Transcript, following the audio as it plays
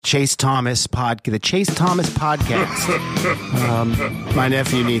Chase Thomas the Chase Thomas podcast. My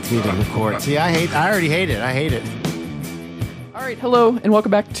nephew needs me to record. See, I already hate it. I hate it. All right, hello, and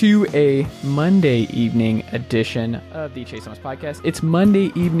welcome back to a Monday evening edition of the Chase Thomas podcast. It's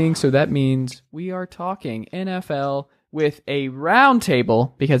Monday evening, so that means we are talking NFL with a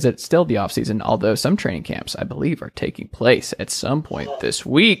roundtable because it's still the offseason, although some training camps, I believe, are taking place at some point this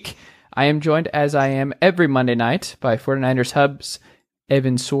week. I am joined, as I am every Monday night, by 49ers Hub's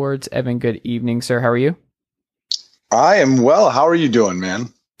Evan Sowards. Evan, good evening, sir. How are you? I am well. How are you doing, man?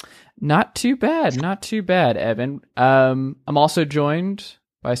 Not too bad, Evan. I'm also joined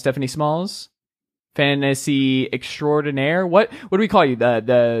by Stephanie Smalls, fantasy extraordinaire. What do we call you?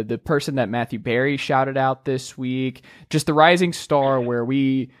 The person that Matthew Berry shouted out this week, just the rising star. Where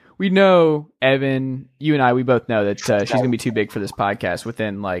we know, Evan, you and I, we both know that she's gonna be too big for this podcast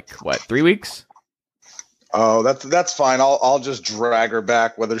within 3 weeks. Oh, that's fine. I'll just drag her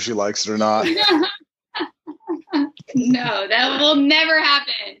back whether she likes it or not. No, that will never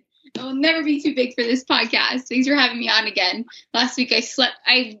happen. I will never be too big for this podcast. Thanks for having me on again. Last week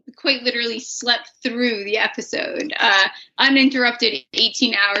I quite literally slept through the episode. Uninterrupted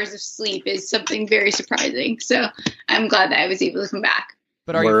 18 hours of sleep is something very surprising. So I'm glad that I was able to come back.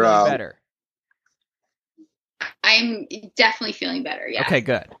 But are you feeling better? I'm definitely feeling better, yeah. Okay,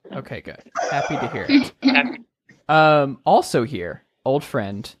 good. Happy to hear it. Also here, old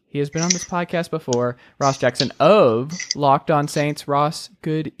friend. He has been on this podcast before. Ross Jackson of Locked On Saints. Ross,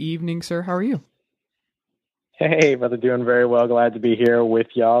 good evening, sir. How are you? Hey, brother. Doing very well. Glad to be here with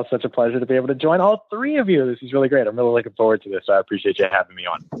y'all. Such a pleasure to be able to join all three of you. This is really great. I'm really looking forward to this. So I appreciate you having me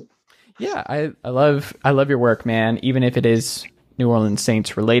on. Yeah, I love your work, man. Even if it is New Orleans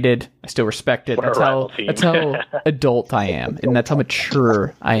Saints related, I still respect it. That's how adult I am, and that's how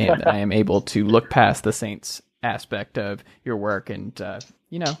mature I am. That I am able to look past the Saints aspect of your work and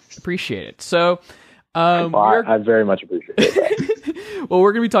appreciate it. So I very much appreciate it. Well,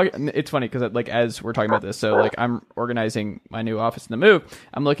 we're gonna be talking. It's funny because as we're talking about this, so I'm organizing my new office in the move.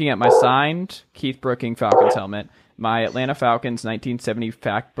 I'm looking at my signed Keith Brooking Falcons helmet, my Atlanta Falcons 1970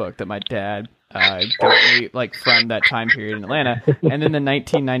 fact book that my dad got me from that time period in Atlanta, and then the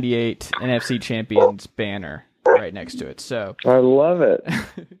 1998 NFC Champions banner right next to it. So I love it.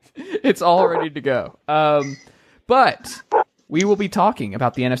 It's all ready to go. But we will be talking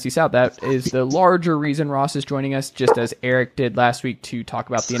about the NFC South. That is the larger reason Ross is joining us, just as Eric did last week to talk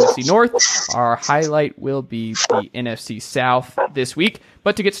about the NFC North. Our highlight will be the NFC South this week.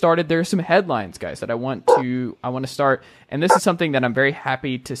 But to get started, there are some headlines, guys, that I want to start. And this is something that I'm very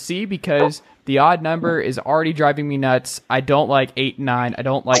happy to see because the odd number is already driving me nuts. I don't like 8 and 9. I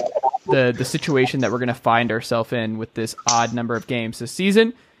don't like the situation that we're going to find ourselves in with this odd number of games this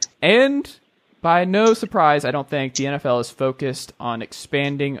season. And by no surprise, I don't think the NFL is focused on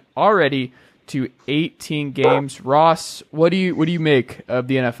expanding already to 18 games. Ross, what do you make of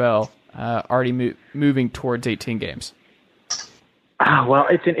the NFL already moving towards 18 games? Well,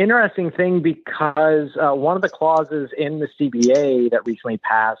 it's an interesting thing because one of the clauses in the CBA that recently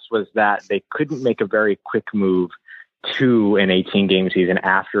passed was that they couldn't make a very quick move to an 18-game season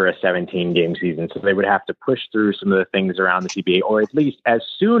after a 17-game season. So they would have to push through some of the things around the CBA, or at least as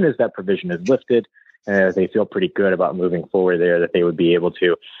soon as that provision is lifted, they feel pretty good about moving forward there, that they would be able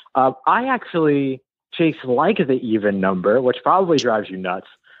to. I actually, Chase, like the even number, which probably drives you nuts,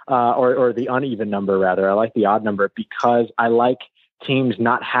 or the uneven number, rather. I like the odd number because I like teams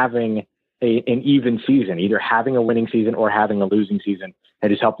not having an even season, either having a winning season or having a losing season,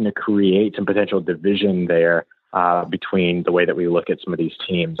 and just helping to create some potential division there between the way that we look at some of these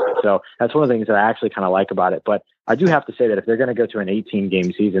teams. So that's one of the things that I actually kind of like about it. But I do have to say that if they're going to go to an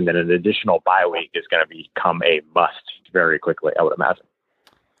 18-game season, then an additional bye week is going to become a must very quickly, I would imagine.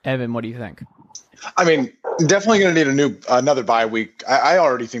 Evan, what do you think? I mean, definitely going to need another bye week. I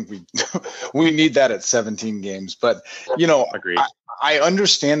already think we need that at 17 games. But, agreed. I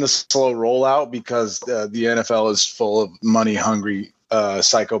understand the slow rollout because the NFL is full of money-hungry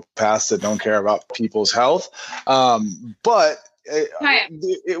psychopaths that don't care about people's health. But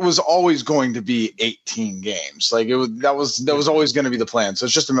it was always going to be 18 games. That was always going to be the plan. So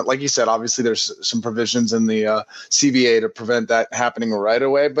it's just like you said, obviously there's some provisions in the CBA to prevent that happening right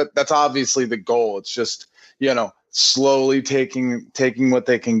away, but that's obviously the goal. It's just, slowly taking what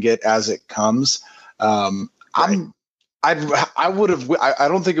they can get as it comes. I would have, I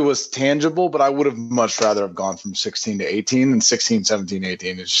don't think it was tangible, but I would have much rather have gone from 16 to 18 than 16, 17,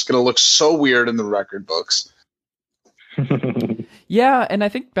 18. It's just going to look so weird in the record books. Yeah, and I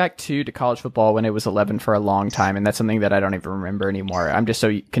think back to college football when it was 11 for a long time, and that's something that I don't even remember anymore. I'm just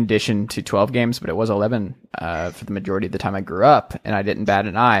so conditioned to 12 games, but it was 11 for the majority of the time I grew up, and I didn't bat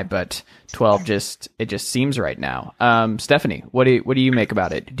an eye, but 12 just seems right now. Stephanie, what do you make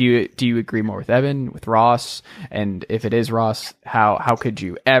about it? Do you agree more with Evan, with Ross? And if it is Ross, how could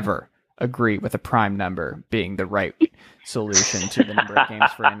you ever agree with a prime number being the right solution to the number of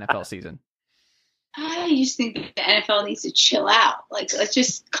games for an NFL season? I just think that the NFL needs to chill out. Like, let's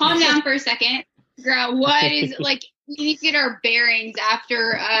just calm down for a second. Figure out what is like. We need to get our bearings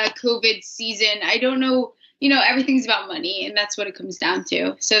after COVID season. I don't know. Everything's about money, and that's what it comes down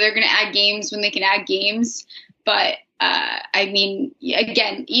to. So they're going to add games when they can add games. But I mean,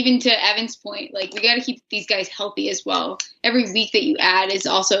 again, even to Evan's point, like we got to keep these guys healthy as well. Every week that you add is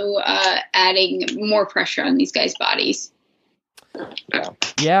also adding more pressure on these guys' bodies.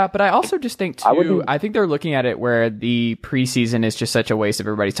 Yeah, but I also just think too, I think they're looking at it where the preseason is just such a waste of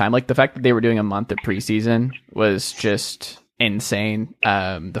everybody's time. Like the fact that they were doing a month of preseason was just insane.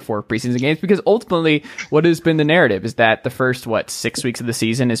 The 4 preseason games, because ultimately what has been the narrative is that the first 6 weeks of the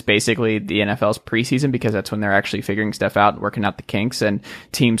season is basically the NFL's preseason, because that's when they're actually figuring stuff out and working out the kinks, and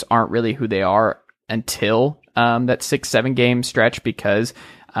teams aren't really who they are until that 6-7 game stretch, because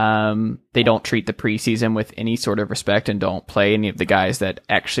they don't treat the preseason with any sort of respect and don't play any of the guys that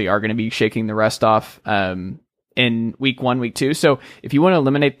actually are going to be shaking the rest off in week 1, week 2. So if you want to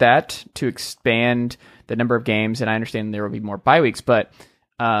eliminate that to expand the number of games, and I understand there will be more bye weeks, but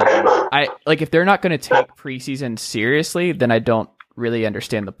if they're not going to take preseason seriously, then I don't really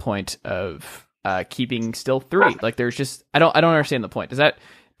understand the point of keeping still 3. Like there's just I don't understand the point. Does that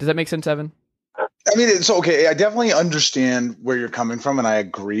make sense, Evan? I mean, it's okay. I definitely understand where you're coming from, and I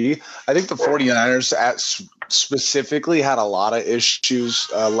agree. I think the 49ers specifically had a lot of issues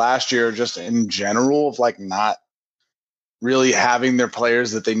last year, just in general, of like not really having their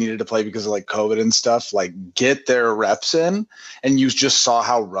players that they needed to play because of like COVID and stuff, like get their reps in. And you just saw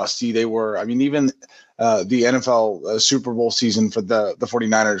how rusty they were. I mean, even the NFL Super Bowl season for the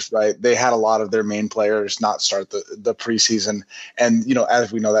 49ers, right? They had a lot of their main players not start the preseason. And,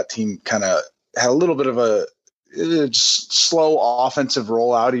 as we know, that team kind of had a little bit of a slow offensive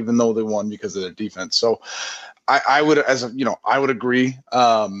rollout, even though they won because of their defense. So I would agree.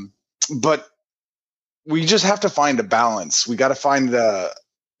 But we just have to find a balance. We got to find a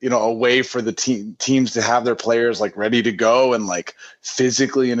way for the teams to have their players like ready to go and like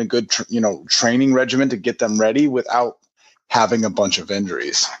physically in a good, training regimen to get them ready without having a bunch of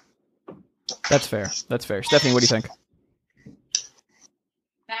injuries. That's fair. Stephanie, what do you think?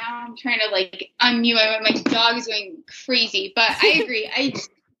 Now I'm trying to unmute my dog is going crazy, but I agree.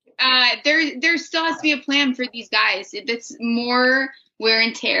 There still has to be a plan for these guys. It's more wear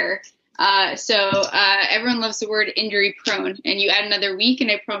and tear. So everyone loves the word injury prone, and you add another week,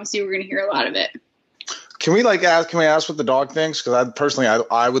 and I promise you we're going to hear a lot of it. Can we ask what the dog thinks? Because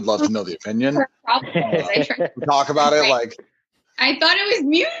I would love to know the opinion. Talk about it I thought it was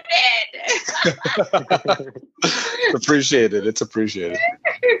muted. Appreciated. It's appreciated.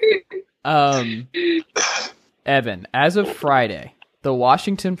 Evan, as of Friday, the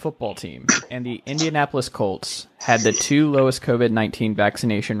Washington football team and the Indianapolis Colts had the 2 lowest COVID-19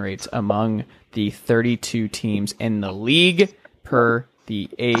 vaccination rates among the 32 teams in the league per the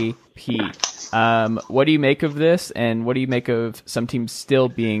AP. What do you make of this, and what do you make of some teams still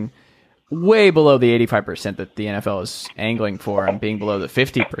being way below the 85% that the NFL is angling for and being below the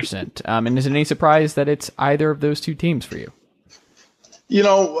 50%? And is it any surprise that it's either of those 2 teams for you?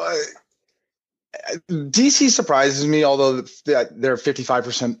 DC surprises me, although they're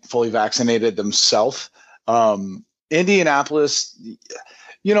 55% fully vaccinated themselves. Indianapolis,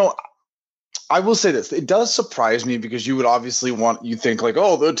 I will say this. It does surprise me because you would obviously think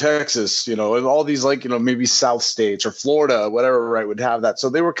the Texas, and all these maybe South states or Florida, whatever, right, would have that. So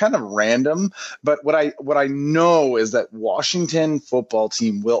they were kind of random. But what I know is that Washington football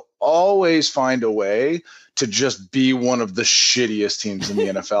team will always find a way to just be one of the shittiest teams in the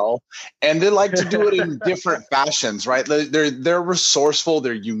NFL. And they like to do it in different fashions, right? They're resourceful.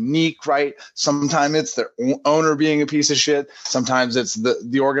 They're unique, right? Sometimes it's their owner being a piece of shit. Sometimes it's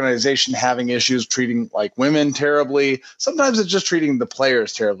the organization having issues treating women terribly. Sometimes it's just treating the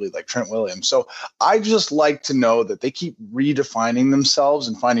players terribly, like Trent Williams. So I just like to know that they keep redefining themselves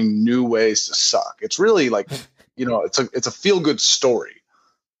and finding new ways to suck. It's really it's a feel-good story.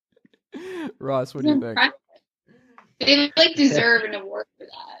 Ross, what do you think? They deserve an award for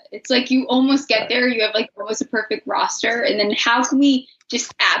that. It's you almost get there, you have almost a perfect roster, and then how can we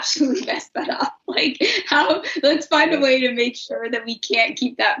just absolutely mess that up? Let's find a way to make sure that we can't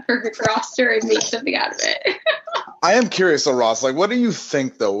keep that perfect roster and make something out of it. I am curious though, Ross, like, what do you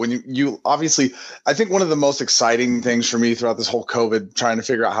think though, when you obviously, I think one of the most exciting things for me throughout this whole COVID, trying to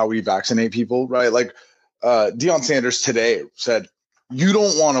figure out how we vaccinate people, right? Like, Deion Sanders today said, you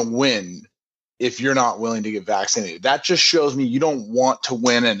don't want to win if you're not willing to get vaccinated. That just shows me you don't want to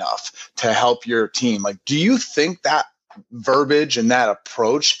win enough to help your team. Like, do you think that verbiage and that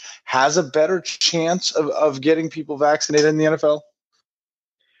approach has a better chance of getting people vaccinated in the NFL?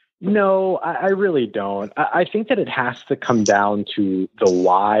 No, I really don't. I think that it has to come down to the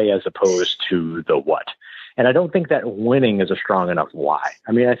why as opposed to the what. And I don't think that winning is a strong enough why.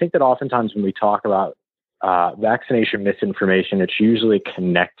 I mean, I think that oftentimes when we talk about vaccination misinformation, it's usually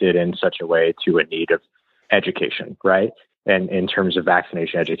connected in such a way to a need of education, right? And in terms of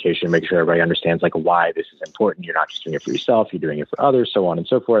vaccination education, make sure everybody understands like why this is important. You're not just doing it for yourself, you're doing it for others, so on and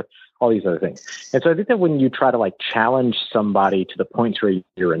so forth, all these other things. And so I think that when you try to like challenge somebody to the point where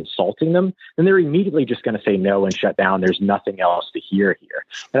you're insulting them, then they're immediately just going to say no and shut down. There's nothing else to hear here.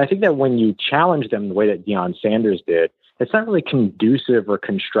 And I think that when you challenge them the way that Deion Sanders did, it's not really conducive or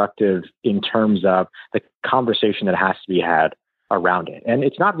constructive in terms of the conversation that has to be had around it. And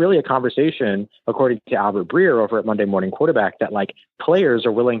it's not really a conversation, according to Albert Breer over at Monday Morning Quarterback, that like players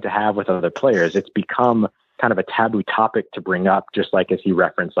are willing to have with other players. It's become kind of a taboo topic to bring up, just like as he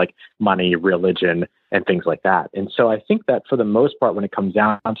referenced, like money, religion, and things like that. And so I think that for the most part, when it comes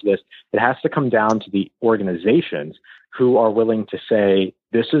down to this, it has to come down to the organizations who are willing to say,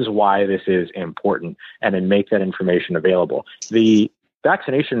 this is why this is important, and then make that information available. The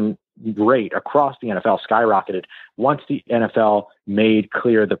vaccination rate across the NFL skyrocketed once the NFL made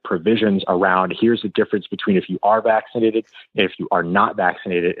clear the provisions around here's the difference between if you are vaccinated and if you are not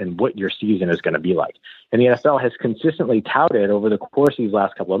vaccinated and what your season is going to be like. And the NFL has consistently touted over the course of these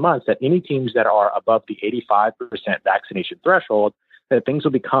last couple of months that any teams that are above the 85% vaccination threshold, that things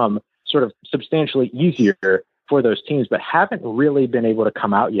will become sort of substantially easier for those teams, but haven't really been able to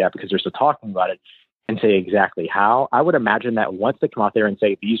come out yet because they're still talking about it and say exactly how. I would imagine that once they come out there and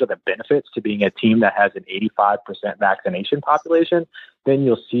say these are the benefits to being a team that has an 85% vaccination population, then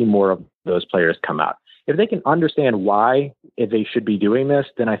you'll see more of those players come out. If they can understand why they should be doing this,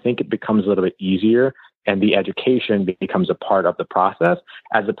 then I think it becomes a little bit easier and the education becomes a part of the process,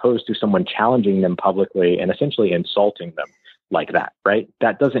 as opposed to someone challenging them publicly and essentially insulting them like that, right?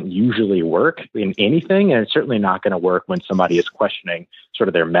 That doesn't usually work in anything, and it's certainly not going to work when somebody is questioning sort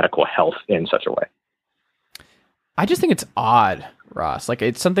of their medical health in such a way. I just think it's odd, Ross. Like,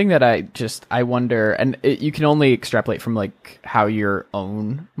 it's something that I wonder, and you can only extrapolate from like how your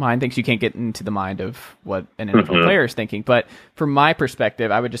own mind thinks. You can't get into the mind of what an NFL player is thinking. But from my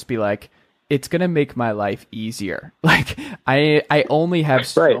perspective, I would just be like, it's going to make my life easier. Like, I only have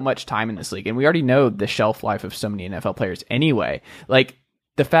so much time in this league, and we already know the shelf life of so many NFL players anyway. Like,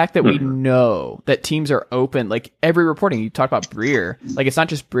 the fact that we know that teams are open, like every reporting, you talk about Breer, like it's not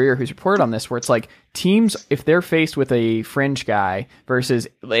just Breer who's reported on this, where it's like teams, if they're faced with a fringe guy versus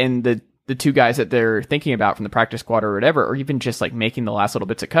in the two guys that they're thinking about from the practice squad or whatever, or even just like making the last little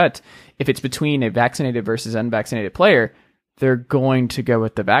bits of cuts, if it's between a vaccinated versus unvaccinated player, they're going to go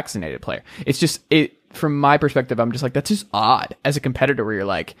with the vaccinated player. It's just, from my perspective, I'm just like, that's just odd as a competitor where you're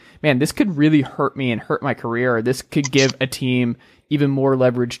like, man, this could really hurt me and hurt my career, or this could give a team even more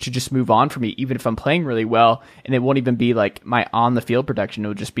leverage to just move on from me, even if I'm playing really well. And it won't even be like my on the field production.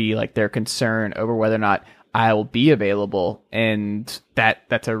 It'll just be like their concern over whether or not I will be available. And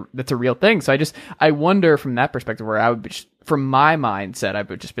that's a real thing. So I wonder from that perspective where I would be, from my mindset, I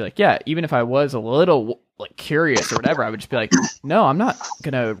would just be like, yeah, even if I was a little like curious or whatever, I would just be like, no, I'm not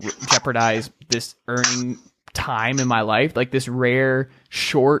going to jeopardize this earning time in my life, like this rare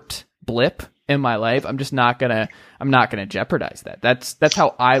short blip in my life. I'm not gonna jeopardize that. That's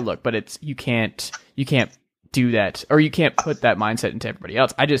how I look, but you can't do that, or you can't put that mindset into everybody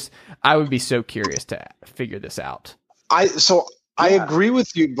else. I would be so curious to figure this out. I agree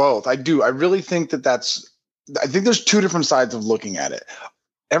with you both. I do. I really think I think there's two different sides of looking at it.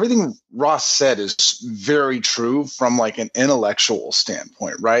 Everything Ross said is very true from like an intellectual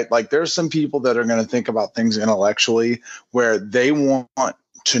standpoint, right? Like there's some people that are going to think about things intellectually where they want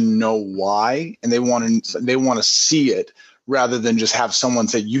to know why, and they want to see it rather than just have someone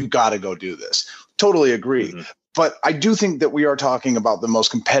say, you got to go do this. Totally agree. Mm-hmm. But I do think that we are talking about the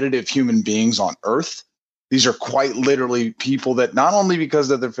most competitive human beings on earth. These are quite literally people that not only because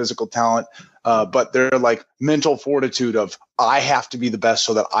of their physical talent, but they're like mental fortitude of, I have to be the best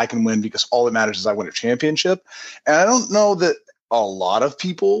so that I can win, because all that matters is I win a championship. And I don't know that a lot of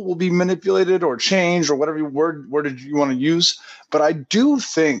people will be manipulated or changed or whatever word did you want to use. But I do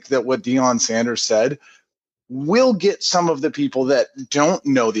think that what Deion Sanders said will get some of the people that don't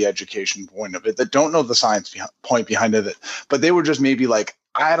know the education point of it, that don't know the science point behind it, but they were just maybe like,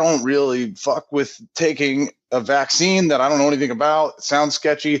 I don't really fuck with taking a vaccine that I don't know anything about. It sounds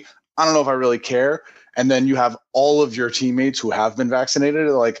sketchy. I don't know if I really care. And then you have all of your teammates who have been vaccinated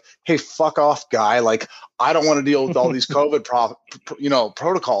are like, hey, fuck off, guy. Like, I don't want to deal with all these COVID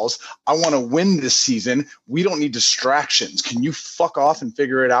protocols. I want to win this season. We don't need distractions. Can you fuck off and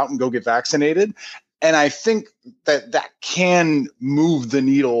figure it out and go get vaccinated? And I think that can move the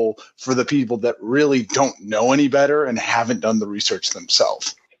needle for the people that really don't know any better and haven't done the research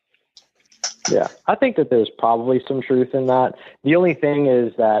themselves. Yeah, I think that there's probably some truth in that. The only thing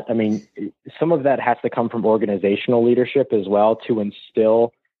is that, I mean, some of that has to come from organizational leadership as well, to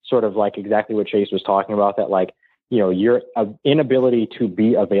instill sort of like exactly what Chase was talking about, that like, you know, your inability to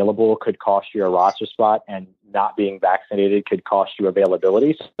be available could cost you a roster spot, and not being vaccinated could cost you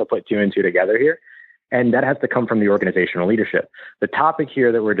availability. So put 2 and 2 together here. And that has to come from the organizational leadership. The topic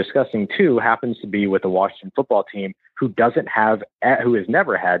here that we're discussing too happens to be with the Washington football team, who has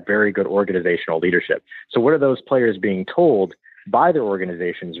never had very good organizational leadership. So what are those players being told by their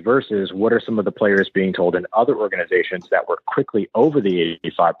organizations versus what are some of the players being told in other organizations that were quickly over the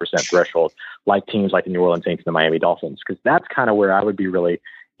 85% threshold, like teams like the New Orleans Saints and the Miami Dolphins? Because that's kind of where I would be really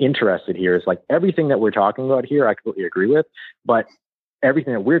interested here, is like everything that we're talking about here, I completely agree with, but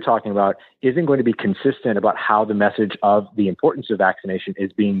everything that we're talking about isn't going to be consistent about how the message of the importance of vaccination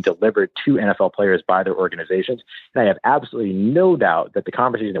is being delivered to NFL players by their organizations. And I have absolutely no doubt that the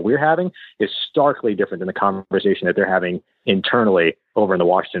conversation that we're having is starkly different than the conversation that they're having internally over in the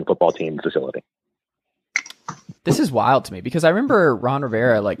Washington football team facility. This is wild to me, because I remember Ron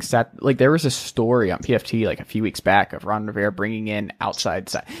Rivera there was a story on PFT like a few weeks back of Ron Rivera bringing in outside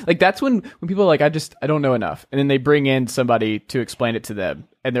side. Like that's when people are like, I don't know enough. And then they bring in somebody to explain it to them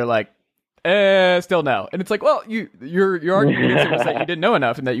and they're like, still no. And it's like, well, your argument was that you didn't know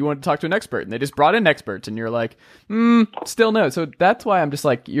enough and that you wanted to talk to an expert, and they just brought in experts and you're like, still no. So that's why I'm just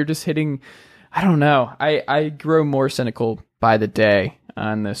like, you're just hitting, I don't know. I grow more cynical by the day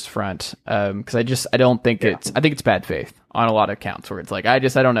on this front, because I don't think I think it's bad faith on a lot of accounts where it's like, I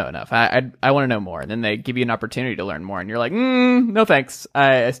don't know enough. I want to know more, and then they give you an opportunity to learn more, and you're like, no thanks.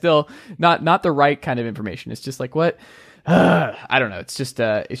 I still not the right kind of information. It's just like, what? I don't know. It's just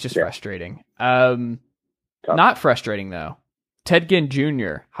frustrating. Not frustrating though. Ted Ginn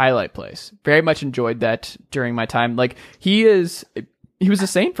Jr. highlight plays. Very much enjoyed that during my time. Like he was a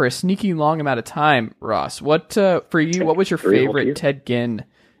Saint for a sneaky long amount of time, Ross. What for you? What was your favorite Ted Ginn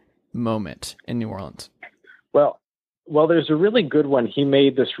moment in New Orleans? Well, there's a really good one. He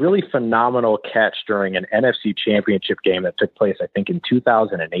made this really phenomenal catch during an NFC championship game that took place, I think, in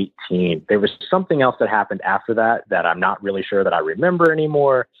 2018. There was something else that happened after that I'm not really sure that I remember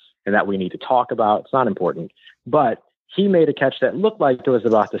anymore and that we need to talk about. It's not important. But he made a catch that looked like it was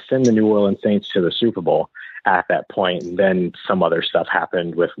about to send the New Orleans Saints to the Super Bowl at that point. And then some other stuff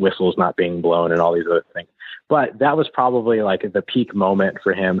happened with whistles not being blown and all these other things. But that was probably like the peak moment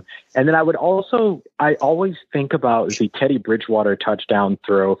for him. And then I always think about the Teddy Bridgewater touchdown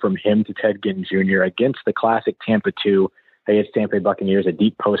throw from him to Ted Ginn Jr. against the classic Tampa 2 against Tampa Bay Buccaneers, a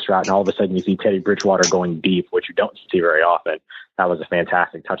deep post route. And all of a sudden you see Teddy Bridgewater going deep, which you don't see very often. That was a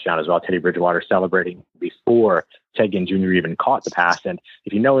fantastic touchdown as well. Teddy Bridgewater celebrating before Ted Ginn Jr. even caught the pass. And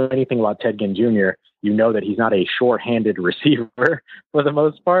if you know anything about Ted Ginn Jr., you know that he's not a short-handed receiver for the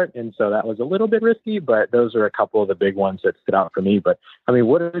most part. And so that was a little bit risky, but those are a couple of the big ones that stood out for me. But I mean,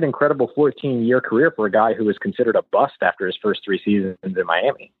 what an incredible 14-year career for a guy who was considered a bust after his first 3 seasons in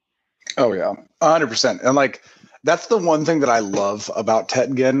Miami. Oh yeah, 100%. And like, that's the one thing that I love about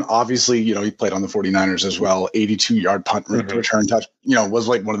Ted Ginn. Obviously, he played on the 49ers as well. 82-yard punt return touch, was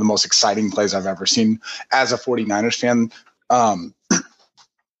like one of the most exciting plays I've ever seen as a 49ers fan.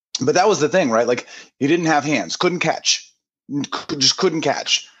 But that was the thing, right? Like, he didn't have hands, couldn't catch.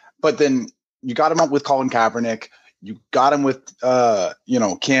 But then you got him up with Colin Kaepernick. You got him with,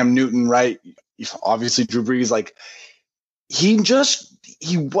 Cam Newton, right? Obviously, Drew Brees. Like, he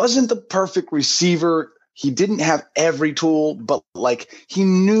wasn't the perfect receiver. He didn't have every tool, but like, he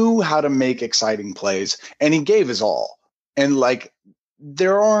knew how to make exciting plays, and he gave his all. And like,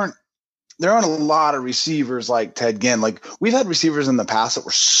 there aren't a lot of receivers like Ted Ginn. Like, we've had receivers in the past that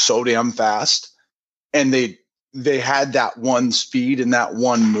were so damn fast, and they had that one speed and that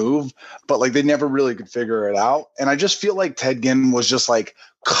one move, but like, they never really could figure it out. And I just feel like Ted Ginn was just like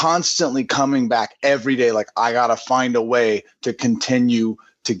constantly coming back every day. Like, I got to find a way to continue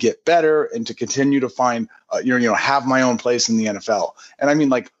to get better and to continue to find, have my own place in the NFL. And I mean,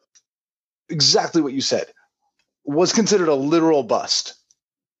 like, exactly what you said, was considered a literal bust.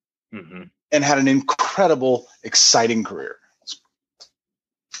 Mm-hmm. and had an incredible, exciting career.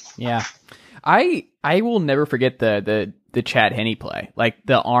 Yeah. I will never forget the Chad Henne play, like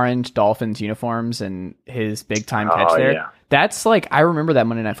the orange Dolphins uniforms and his big time catch there. Yeah. That's like, I remember that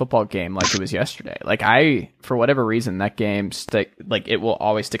Monday Night Football game like it was yesterday. Like for whatever reason, that game it will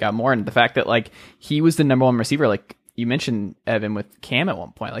always stick out more. And the fact that like he was the number one receiver, like you mentioned Evan with Cam at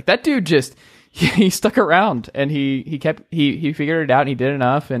one point, like that dude just, he stuck around and he figured it out and he did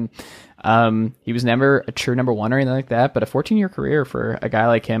enough. And he was never a true number one or anything like that, but a 14-year career for a guy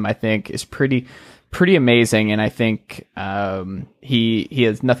like him, I think is pretty amazing. And I think, he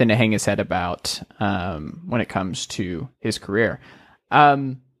has nothing to hang his head about, when it comes to his career.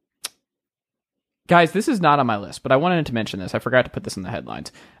 Guys, this is not on my list, but I wanted to mention this. I forgot to put this in the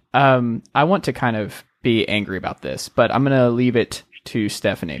headlines. I want to kind of be angry about this, but I'm going to leave it to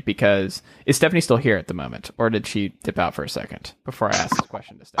Stephanie, because is Stephanie still here at the moment, or did she dip out for a second before I asked this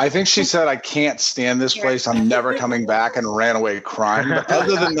question to Stephanie? I think she said, "I can't stand this place. I'm never coming back," and ran away crying. But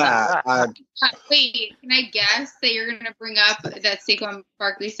other than that, wait, can I guess that you're going to bring up that Saquon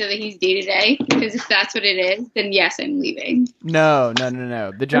Barkley said that he's day-to-day? Because if that's what it is, then yes, I'm leaving. No.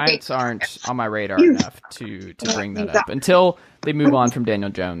 The Giants aren't on my radar enough to bring that up until they move on from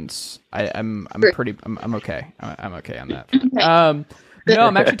Daniel Jones. I'm okay. I'm okay on that. No,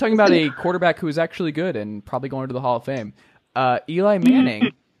 I'm actually talking about a quarterback who is actually good and probably going to the Hall of Fame. Eli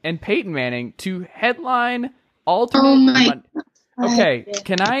Manning and Peyton Manning to headline alternate. Okay,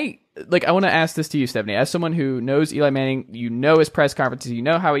 can I want to ask this to you, Stephanie, as someone who knows Eli Manning, you know his press conferences, you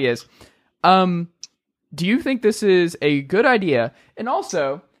know how he is. Do you think this is a good idea? And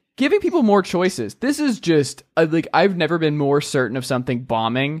also, giving people more choices. This is just I've never been more certain of something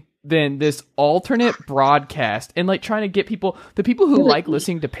bombing than this alternate broadcast, and like trying to get the people who like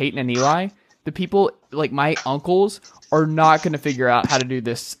listening to Peyton and Eli, the people like my uncles are not going to figure out how to do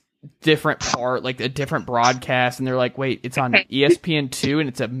this different part, like a different broadcast, and they're like, wait, it's on ESPN2 and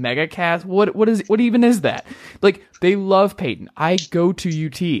it's a mega cast. What even is that? Like, they love Peyton. I go to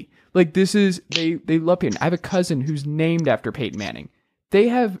UT. Like, they love Peyton. I have a cousin who's named after Peyton Manning.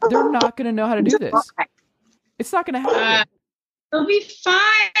 They're not going to know how to do this. It's not going to happen. It'll be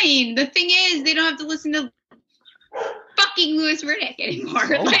fine. The thing is, they don't have to listen to fucking Louis Riddick anymore.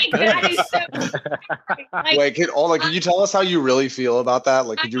 That is so. Wait, can you tell us how you really feel about that?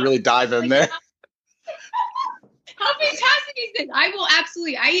 Like, could you really dive in there? How fantastic is this? I will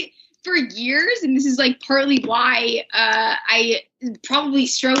absolutely. For years, and this is like partly why I probably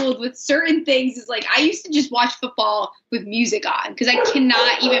struggled with certain things, is like I used to just watch football with music on because I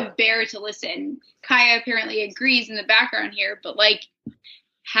cannot even bear to listen. Kaya apparently agrees in the background here, but like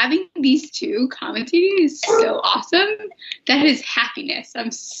having these two commentating is so awesome. That is happiness. I'm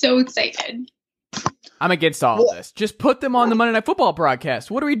so excited. I'm against all of this. Just put them on the Monday Night Football broadcast.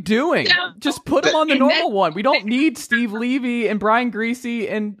 What are we doing? No. Just put them on the normal one. We don't need Steve Levy and Brian Greasy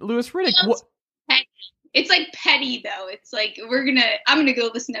and Louis Riddick. It's like petty, though. It's like I'm gonna go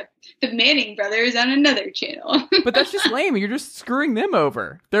listen to the Manning brothers on another channel. But that's just lame. You're just screwing them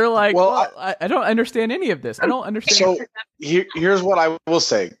over. They're like, I don't understand any of this. I don't understand. So here's what I will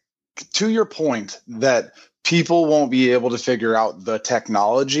say. To your point that people won't be able to figure out the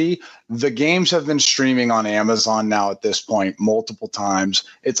technology. The games have been streaming on Amazon now at this point multiple times.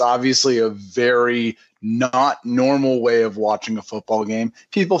 It's obviously a very not normal way of watching a football game.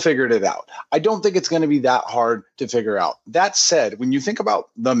 People figured it out. I don't think it's going to be that hard to figure out. That said, when you think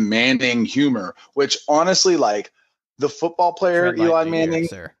about the Manning humor, which honestly, like the football player Eli Manning,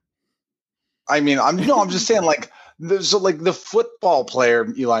 I'm just saying, like, so like the football player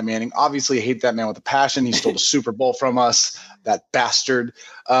Eli Manning, obviously hate that man with a passion. He stole the Super Bowl from us, that bastard.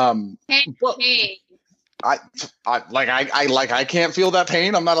 Hey. I can't feel that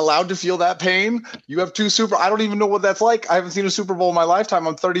pain. I'm not allowed to feel that pain. You have two I don't even know what that's like. I haven't seen a Super Bowl in my lifetime.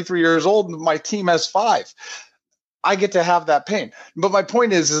 I'm 33 years old and my team has 5. I get to have that pain. But my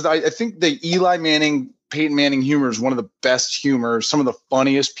point is I think the Eli Manning, Peyton Manning humor is one of the best humors, some of the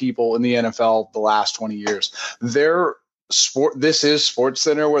funniest people in the NFL the last 20 years. This is Sports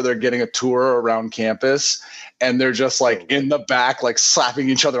Center, where they're getting a tour around campus and they're just like in the back, like slapping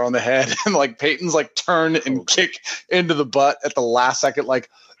each other on the head. And like Peyton's like turn and kick into the butt at the last second. Like,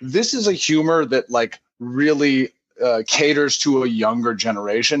 this is a humor that like really caters to a younger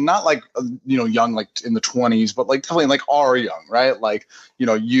generation, not like, young, like in the 20s, but like definitely like our young, right? Like,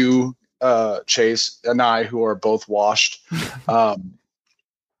 you, Chase and I, who are both washed. Right.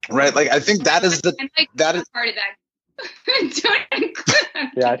 Like, I think that is part of that.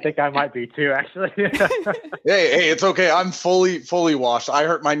 Yeah, I think I might be too, actually. Hey, it's okay. I'm fully washed. I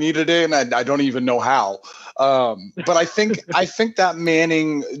hurt my knee today, and I don't even know how. But I think that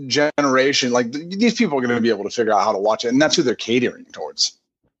Manning generation, like these people are going to be able to figure out how to watch it, and that's who they're catering towards.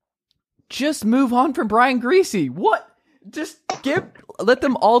 Just move on from Brian Greasy. What? Just let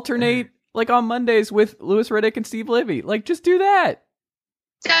them alternate like on Mondays with Louis Riddick and Steve Livy. Like, just do that.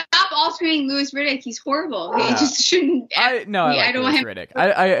 Stop alternating Louis Riddick. He's horrible. He just shouldn't. I like Louis Riddick.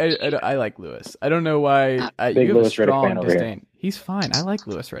 I like Louis. I don't know why. You have a strong disdain. He's fine. I like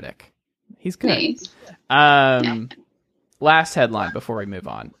Louis Riddick. He's good. Nice. Last headline before we move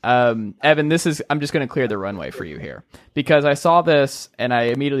on. Evan, I'm just going to clear the runway for you here because I saw this and I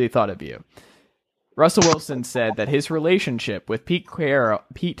immediately thought of you. Russell Wilson said that his relationship with Pete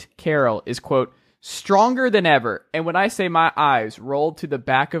Carroll is, quote, stronger than ever. And when I say my eyes rolled to the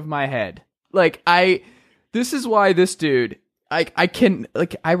back of my head, this is why this dude,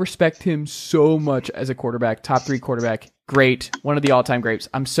 I respect him so much as a quarterback, top 3 quarterback, great, one of the all-time greats.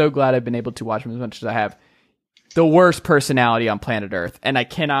 I'm so glad I've been able to watch him as much as I have. The worst personality on planet Earth, and I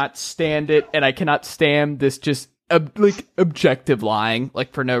cannot stand it, and I cannot stand this just objective lying,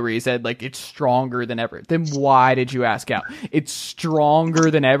 like for no reason, like it's stronger than ever. Then why did you ask out? It's stronger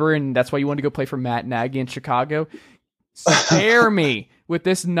than ever, and that's why you want to go play for Matt Nagy in Chicago. Spare me with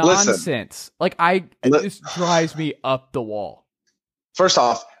this nonsense. This drives me up the wall. First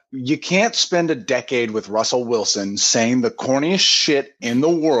off, you can't spend a decade with Russell Wilson saying the corniest shit in the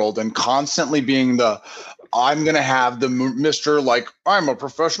world and constantly being I'm going to have the Mr. like, I'm a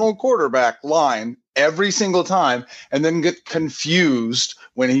professional quarterback line every single time and then get confused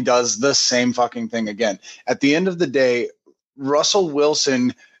when he does the same fucking thing again. At the end of the day, Russell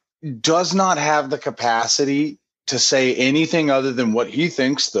Wilson does not have the capacity to say anything other than what he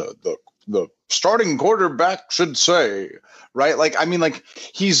thinks the starting quarterback should say, right?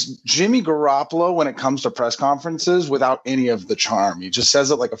 He's Jimmy Garoppolo when it comes to press conferences without any of the charm. He just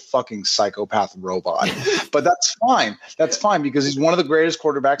says it like a fucking psychopath robot. But that's fine. That's fine because he's one of the greatest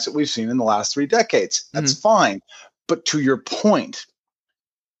quarterbacks that we've seen in the last 3 decades. That's fine. But to your point,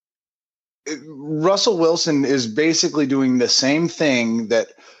 Russell Wilson is basically doing the same thing that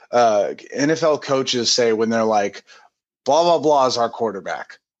NFL coaches say when they're like, blah, blah, blah is our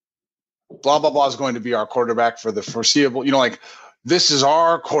quarterback. Blah, blah, blah is going to be our quarterback for the foreseeable, this is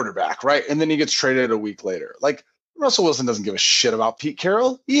our quarterback, right? And then he gets traded a week later. Like, Russell Wilson doesn't give a shit about Pete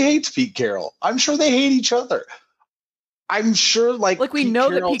Carroll. He hates Pete Carroll. I'm sure they hate each other. I'm sure, we know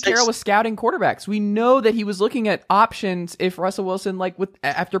that Pete Carroll was scouting quarterbacks. We know that he was looking at options if Russell Wilson,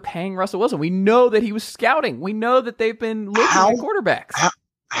 after paying Russell Wilson. We know that he was scouting. We know that they've been looking at quarterbacks.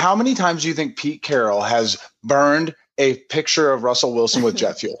 How many times do you think Pete Carroll has burned a picture of Russell Wilson with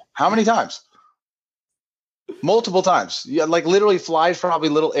jet fuel? How many times? Multiple times. Yeah, literally flies probably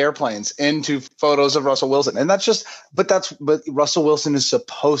little airplanes into photos of Russell Wilson. And but Russell Wilson is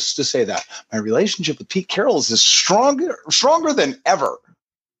supposed to say that. My relationship with Pete Carroll is stronger than ever.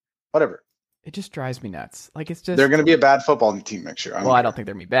 Whatever. It just drives me nuts. It's just they're going to be a bad football team next year. I don't think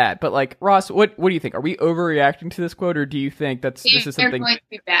they're going to be bad. But Ross, what do you think? Are we overreacting to this quote, or do you think this is something? They're going to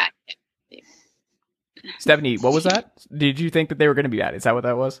be bad. Stephanie, what was that? Did you think that they were going to be bad? Is that what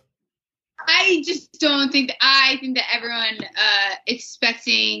that was? I just don't think that. I think that everyone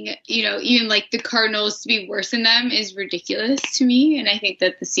expecting, even the Cardinals to be worse than them is ridiculous to me. And I think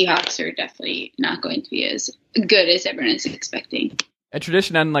that the Seahawks are definitely not going to be as good as everyone is expecting. A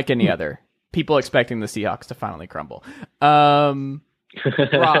tradition unlike any other. People expecting the Seahawks to finally crumble.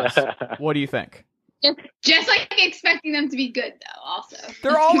 Ross, what do you think? Just expecting them to be good, though. Also,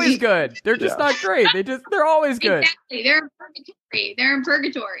 they're always good. They're just not great. They're always good. Exactly. They're in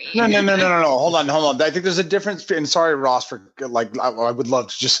purgatory. No. Hold on. I think there's a difference. And sorry, Ross, for I would love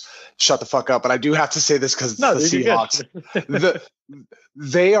to just shut the fuck up, but I do have to say this because the Seahawks.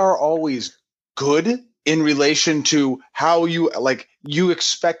 They are always good in relation to how you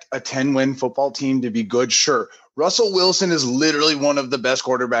expect a 10-win football team to be good. Sure. Russell Wilson is literally one of the best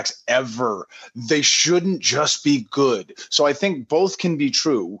quarterbacks ever. They shouldn't just be good. So I think both can be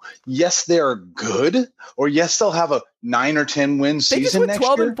true. Yes, they are good, or yes, they'll have a 9 or 10 win season. They just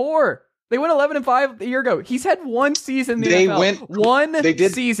went 12-4. They went 11-5 a year ago. He's had one season in the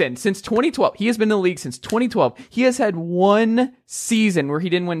NFL. Season since 2012. He has been in the league since 2012. He has had one season where he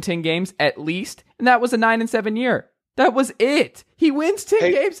didn't win 10 games at least, and that was a 9-7 year. That was it. He wins 10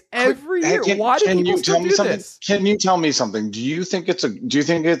 games every year. Why do people still do this? Can you tell me something? Do you think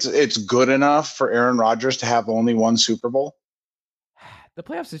it's good enough for Aaron Rodgers to have only one Super Bowl? The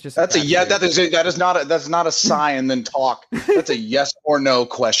playoffs is just that is not a sigh and then talk. That's a yes or no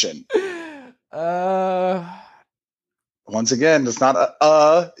question. once again, it's not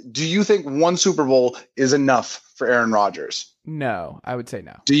do you think one Super Bowl is enough for Aaron Rodgers? No, I would say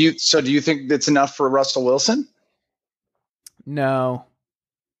no. Do you think it's enough for Russell Wilson? No.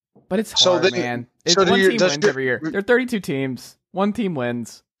 But it's hard, man. One team wins every year. There are 32 teams. One team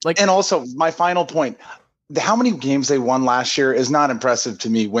wins. And also, my final point, how many games they won last year is not impressive to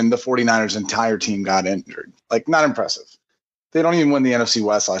me when the 49ers' entire team got injured. Like, not impressive. They don't even win the NFC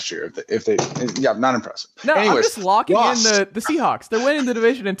West last year. Not impressive. No, Anyways, I'm just locking in the Seahawks. They're winning the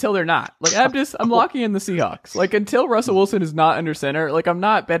division until they're not. Like, I'm locking in the Seahawks. Like, until Russell Wilson is not under center, like, I'm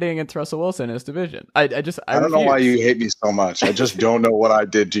not betting against Russell Wilson in this division. I don't know why you hate me so much. I just don't know what I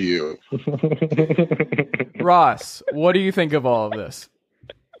did to you. Ross, what do you think of all of this?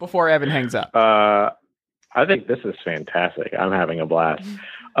 Before Evan hangs up. I think this is fantastic. I'm having a blast.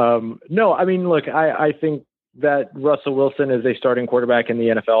 No, I mean, look, I think that Russell Wilson is a starting quarterback in the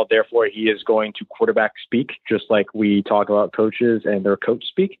NFL. Therefore, he is going to quarterback speak, just like we talk about coaches and their coach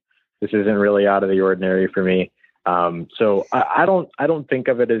speak. This isn't really out of the ordinary for me. So I don't think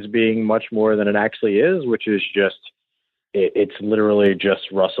of it as being much more than it actually is, which is just, it's literally just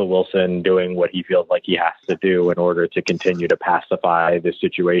Russell Wilson doing what he feels like he has to do in order to continue to pacify this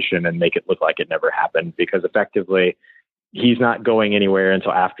situation and make it look like it never happened, because effectively he's not going anywhere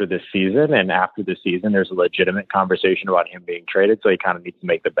until after this season. And after this season, there's a legitimate conversation about him being traded. So he kind of needs to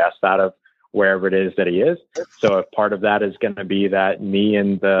make the best out of wherever it is that he is. So if part of that is going to be that me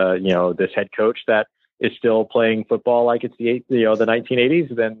and this head coach that is still playing football like it's the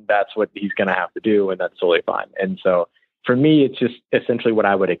 1980s, then that's what he's going to have to do. And that's totally fine. And so for me, it's just essentially what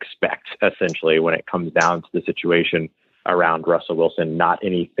I would expect, essentially, when it comes down to the situation around Russell Wilson. Not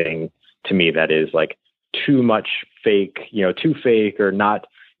anything to me that is like too much fake, too fake, or not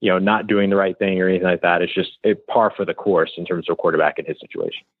doing the right thing or anything like that. It's just par for the course in terms of quarterback in his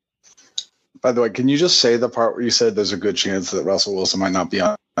situation. By the way, can you just say the part where you said there's a good chance that Russell Wilson might not be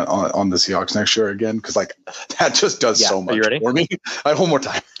on the Seahawks next year again? Because like that just does so much for me. One more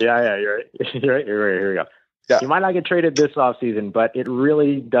time. Yeah, you're right. You're right. Here we go. Yeah. He might not get traded this offseason, but it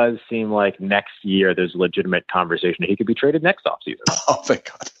really does seem like next year there's a legitimate conversation. He could be traded next offseason. Oh, thank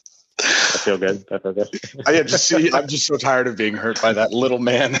God. I feel good. I'm just so tired of being hurt by that little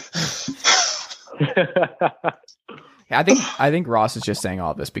man. I think Ross is just saying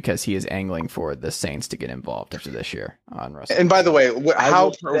all this because he is angling for the Saints to get involved after this year on Russell. And by the way,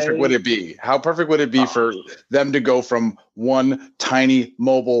 how perfect would it be? How perfect would it be for them to go from one tiny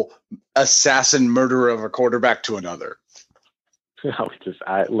mobile assassin murderer of a quarterback to another? I would be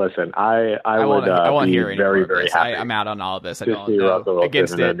very, very happy. I'm out on all of this. I don't know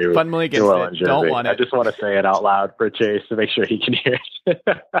against it. Fundamentally against it. Don't want it. I just want to say it out loud for Chase to make sure he can hear it.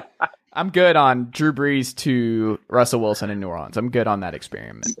 I'm good on Drew Brees to Russell Wilson in New Orleans. I'm good on that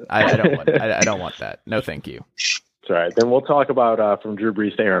experiment. I don't want it. I don't want that. No, thank you. That's all right. Then we'll talk about from Drew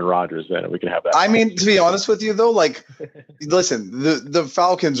Brees to Aaron Rodgers. Then we can have that. I mean, to be honest with you, though, like, listen, the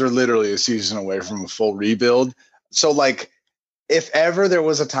Falcons are literally a season away from a full rebuild. So, like, if ever there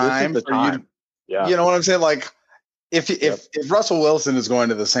was a time for you, you know what I'm saying? Like, if Russell Wilson is going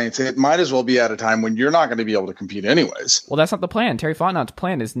to the Saints, it might as well be at a time when you're not going to be able to compete anyways. Well, that's not the plan. Terry Fontenot's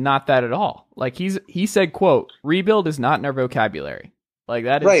plan is not that at all. Like he said, quote, rebuild is not in our vocabulary. Like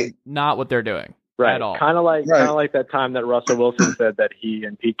that is not what they're doing at all. Kind of like that time that Russell Wilson said that he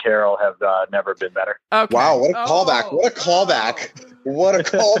and Pete Carroll have never been better. Okay. Wow, what a callback. What a callback. What a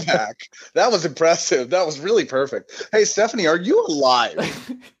callback. That was impressive. That was really perfect. Hey, Stephanie, are you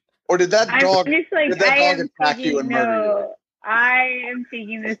alive? Or did that dog attack you and murder you? I am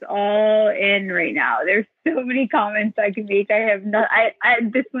taking this all in right now. There's so many comments I can make. I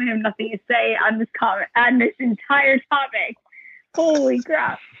at this point have nothing to say on this entire topic. Holy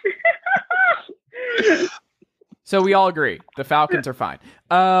crap. So we all agree the Falcons are fine.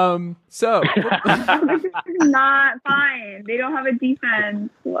 So not fine. They don't have a defense.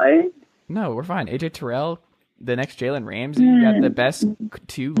 What? No, we're fine. AJ Terrell, the next Jalen Ramsey, you got the best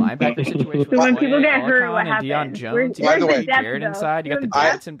two linebacker situation. So when people get hurt, what happens? Deion Jones, by the way, Jared inside. You got the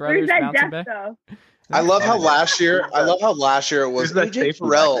Jackson brothers bouncing back. I love how last year it was AJ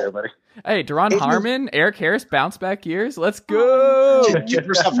Terrell. Hey, Deron Harmon, Eric Harris, bounce back years. Let's go.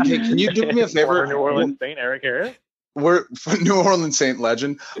 Can you do me a favor? New Orleans Saint Eric Harris. We're New Orleans Saint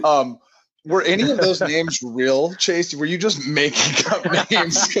legend. Were any of those names real, Chase? Were you just making up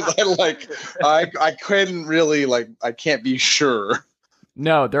names? Because I couldn't really I can't be sure.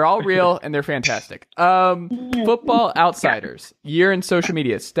 No, they're all real and they're fantastic. Football outsiders, year in social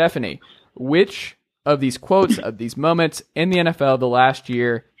media. Stephanie, which of these quotes, of these moments in the NFL the last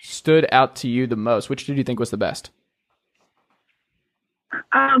year stood out to you the most? Which did you think was the best?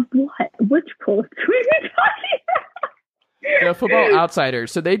 What? Which quotes were you talking about? The Football Outsider.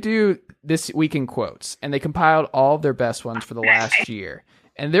 So they do this week in quotes, and they compiled all of their best ones for the last year.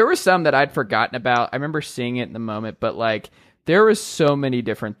 And there were some that I'd forgotten about. I remember seeing it in the moment, but like there was so many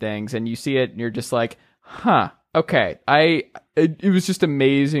different things, and you see it, and you're just like, huh, okay. It was just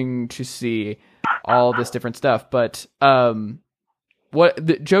amazing to see all this different stuff. But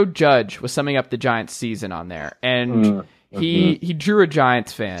Joe Judge was summing up the Giants season on there, and he drew a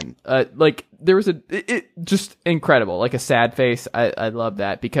Giants fan. Like there was just incredible, like a sad face. I love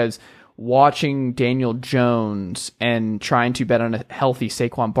that because watching Daniel Jones and trying to bet on a healthy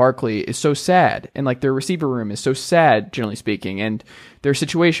Saquon Barkley is so sad, and like their receiver room is so sad, generally speaking, and their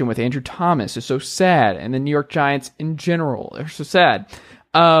situation with Andrew Thomas is so sad, and the New York Giants in general are so sad.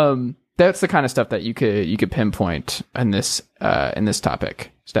 That's the kind of stuff that you could pinpoint in this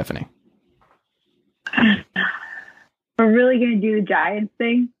topic, Stephanie. We're really gonna do the Giants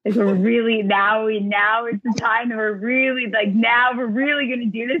thing. Like we're really now is the time that we're really gonna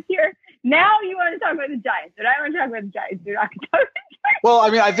do this here. Now you want to talk about the Giants, but I want to talk about the Giants. We're not going to talk about the Giants. Well, I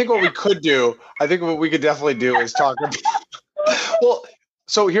mean, I think what we could definitely do is talk about. Well,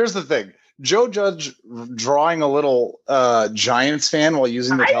 so here's the thing: Joe Judge drawing a little Giants fan while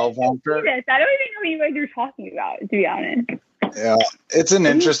using the teleprompter. I don't even know what you guys are talking about, to be honest. Yeah, it's an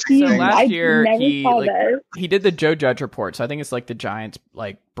interesting thing. Last year he did the Joe Judge report, so I think it's like the Giants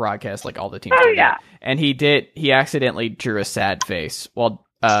like broadcast like all the teams. And he accidentally drew a sad face while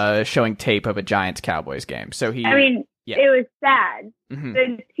showing tape of a Giants Cowboys game. So it was sad. Mm-hmm.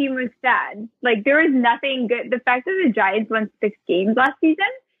 The team was sad. Like there was nothing good. The fact that the Giants won 6 games last season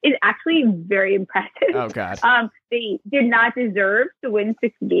is actually very impressive. Oh God. They did not deserve to win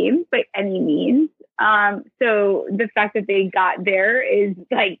 6 games by any means. So the fact that they got there is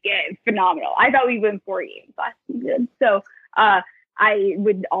like phenomenal. I thought we won 4 games last season. So I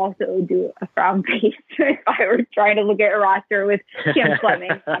would also do a frown face if I were trying to look at a roster with Kim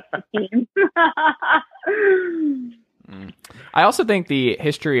Fleming on the team. I also think the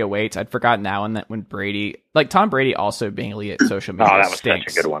history awaits. I'd forgotten that one, that when Brady, like Tom Brady also being elite at social media. That was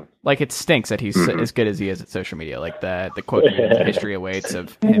stinks. such a good one. Like it stinks that he's as good as he is at social media. Like the quote, the history awaits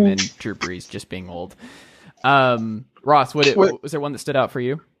of him and Drew Brees just being old. Ross, was there one that stood out for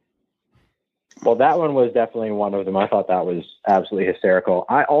you? Well, that one was definitely one of them. I thought that was absolutely hysterical.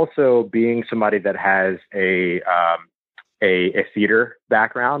 I also, being somebody that has a theater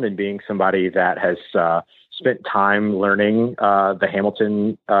background and being somebody that has spent time learning the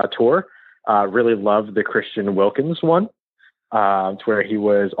Hamilton tour, really loved the Christian Wilkins one, to where he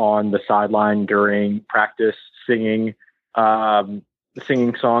was on the sideline during practice singing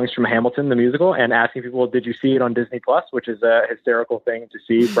songs from Hamilton, the musical, and asking people, did you see it on Disney Plus, which is a hysterical thing to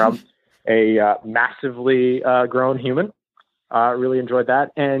see from a massively grown human. Really enjoyed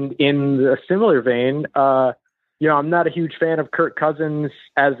that. And in a similar vein, I'm not a huge fan of Kirk Cousins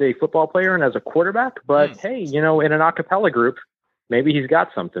as a football player and as a quarterback, but hey, in an a cappella group, maybe he's got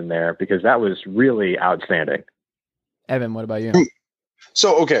something there, because that was really outstanding. Evan, what about you?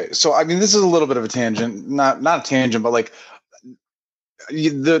 So I mean, this is a little bit of a tangent, not a tangent, but like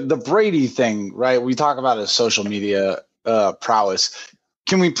the Brady thing, right? We talk about his social media prowess.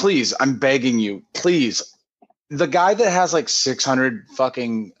 Can we please, I'm begging you, please, the guy that has like 600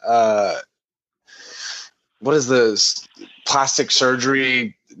 fucking, what is this, plastic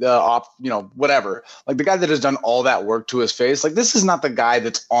surgery, whatever. Like the guy that has done all that work to his face, like this is not the guy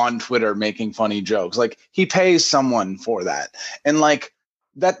that's on Twitter making funny jokes. Like he pays someone for that. And like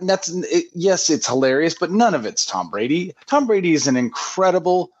yes, it's hilarious, but none of it's Tom Brady. Tom Brady is an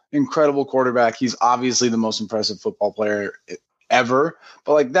incredible quarterback. He's obviously the most impressive football player ever,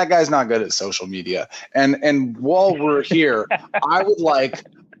 but like that guy's not good at social media. And while we're here, I would like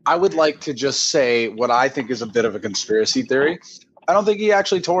to just say what I think is a bit of a conspiracy theory. I don't think he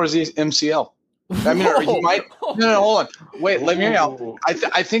actually tore his MCL. I mean, he might. No, hold on. Wait, let me hear out.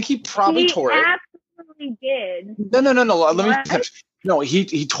 I think he probably tore it. Absolutely did. No. Let me finish. No,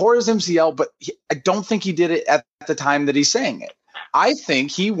 he tore his MCL, but I don't think he did it at the time that he's saying it. I think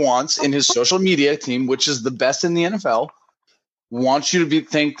he wants, in his social media team, which is the best in the NFL, wants you to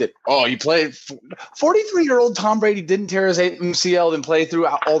think that, he played. 43-year-old Tom Brady didn't tear his MCL and play through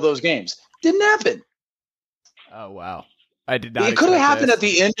all those games. Didn't happen. Oh wow, I did not. It could have happened at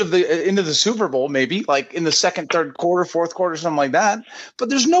the end of the Super Bowl, maybe like in the second, third quarter, fourth quarter, something like that. But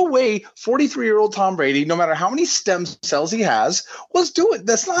there's no way 43-year-old Tom Brady, no matter how many stem cells he has, was doing.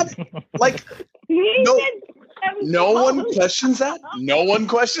 That's not like no one questions that. No one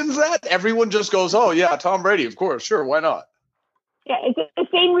questions that. Everyone just goes, "Oh yeah, Tom Brady, of course, sure, why not?" Yeah, it's the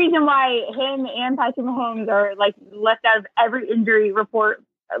same reason why him and Patrick Mahomes are like left out of every injury report,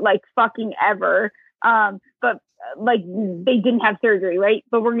 like fucking ever. But like they didn't have surgery, right?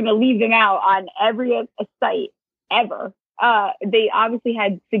 But we're going to leave them out on every site ever. They obviously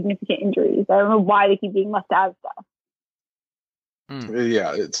had significant injuries. I don't know why they keep being left out of stuff.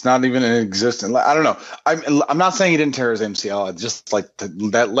 Yeah, it's not even in existence. I don't know. I'm not saying he didn't tear his MCL. I just like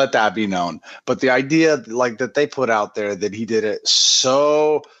let that be known. But the idea like that they put out there that he did it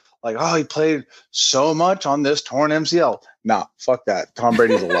so like, oh, he played so much on this torn MCL. Nah, fuck that. Tom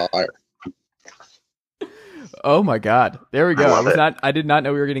Brady's a liar. Oh my God. There we go. I did not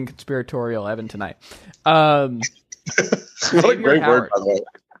know we were getting conspiratorial Evan tonight. What a great word, by the way.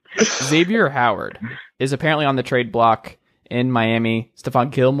 Xavier Howard is apparently on the trade block in Miami.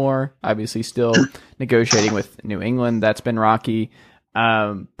 Stephon Gilmore, obviously still negotiating with New England. That's been rocky.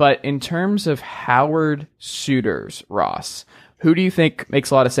 But in terms of Howard suitors, Ross, who do you think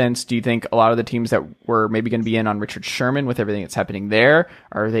makes a lot of sense? Do you think a lot of the teams that were maybe going to be in on Richard Sherman with everything that's happening there,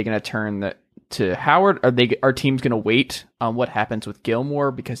 are they going to turn to Howard? Are teams going to wait on what happens with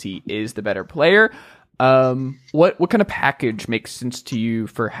Gilmore because he is the better player? What kind of package makes sense to you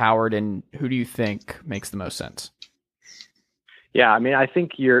for Howard, and who do you think makes the most sense? Yeah, I mean, I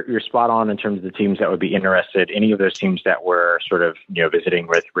think you're spot on in terms of the teams that would be interested. Any of those teams that were sort of, visiting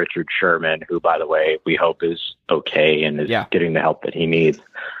with Richard Sherman, who, by the way, we hope is okay and is getting the help that he needs.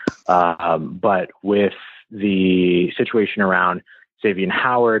 But with the situation around Xavier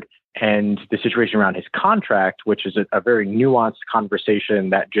Howard and the situation around his contract, which is a very nuanced conversation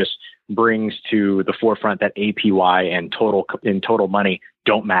that just brings to the forefront that APY and total money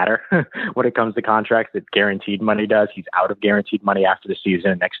don't matter when it comes to contracts, that guaranteed money does. He's out of guaranteed money after the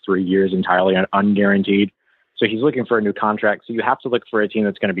season, next 3 years entirely unguaranteed. So he's looking for a new contract. So you have to look for a team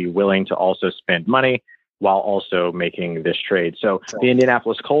that's going to be willing to also spend money while also making this trade. So the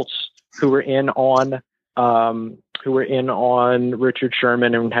Indianapolis Colts, who were in on Richard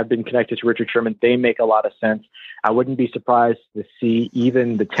Sherman and have been connected to Richard Sherman, they make a lot of sense. I wouldn't be surprised to see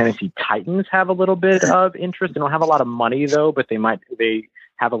even the Tennessee Titans have a little bit of interest. They don't have a lot of money though, but they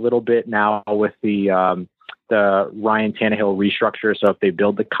have a little bit now with the Ryan Tannehill restructure. So if they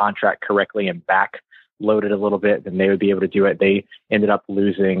build the contract correctly and backload it a little bit, then they would be able to do it. They ended up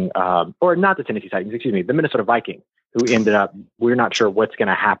losing, or not the Tennessee Titans, the Minnesota Vikings, who ended up, we're not sure what's going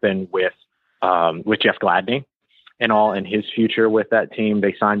to happen with Jeff Gladney and all in his future with that team.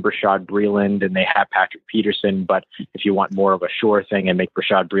 They signed Brashad Breeland and they have Patrick Peterson. But if you want more of a sure thing and make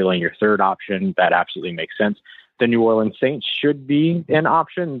Brashad Breeland your third option, that absolutely makes sense. The New Orleans Saints should be an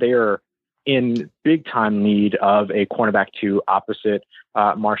option. They are in big time need of a cornerback to opposite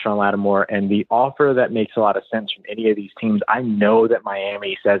Marshawn Lattimore. And the offer that makes a lot of sense from any of these teams, I know that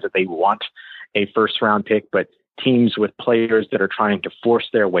Miami says that they want a first round pick, but teams with players that are trying to force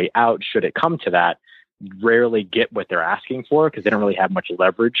their way out, should it come to that, rarely get what they're asking for because they don't really have much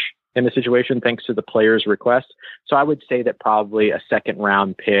leverage in the situation thanks to the player's request. So I would say that probably a second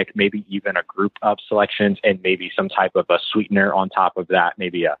round pick, maybe even a group of selections, and maybe some type of a sweetener on top of that,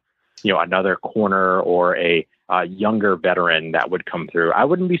 maybe another corner or a younger veteran that would come through. I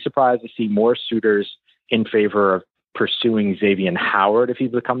wouldn't be surprised to see more suitors in favor of pursuing Xavier Howard if he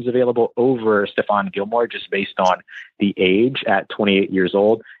becomes available over Stephon Gilmore, just based on the age at 28 years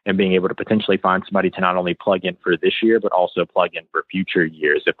old and being able to potentially find somebody to not only plug in for this year, but also plug in for future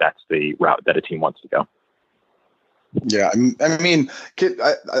years if that's the route that a team wants to go. Yeah, I mean,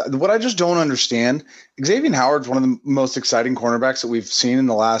 what I just don't understand, Xavier Howard's one of the most exciting cornerbacks that we've seen in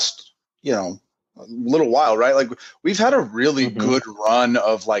the last, a little while, right? Like we've had a really good run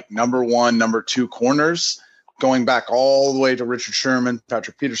of like number one, number two corners, going back all the way to Richard Sherman,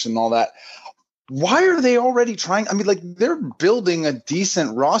 Patrick Peterson, and all that. Why are they already trying? I mean, like they're building a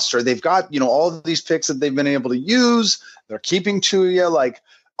decent roster. They've got, all of these picks that they've been able to use. They're keeping Tuya. Like,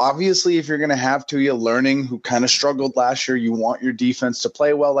 obviously, if you're going to have Tuya learning, who kind of struggled last year, you want your defense to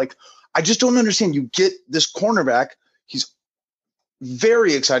play well. Like, I just don't understand. You get this cornerback. He's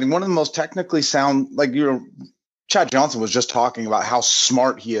very exciting. One of the most technically sound, like, Chad Johnson was just talking about how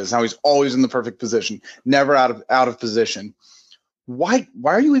smart he is, how he's always in the perfect position, never out of position. Why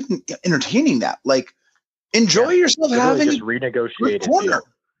are you even entertaining that? Like, enjoy yourself having just renegotiate his deal.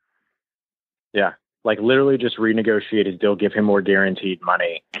 Yeah, like literally just renegotiate his deal, give him more guaranteed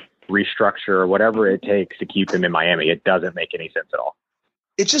money, restructure, whatever it takes to keep him in Miami. It doesn't make any sense at all.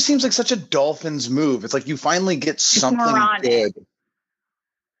 It just seems like such a Dolphins move. It's like you finally get something good.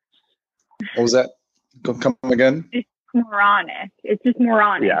 What was that? Come again? It's moronic. It's just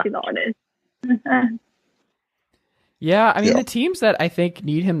moronic is all it is. Yeah, I mean, the teams that I think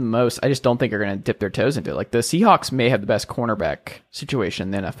need him the most, I just don't think are going to dip their toes into it. Like the Seahawks may have the best cornerback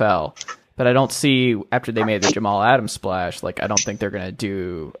situation in the NFL. But I don't see, after they made the Jamal Adams splash, like I don't think they're going to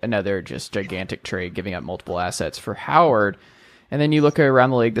do another just gigantic trade, giving up multiple assets for Howard. And then you look around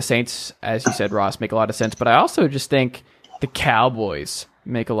the league, the Saints, as you said, Ross, make a lot of sense. But I also just think the Cowboys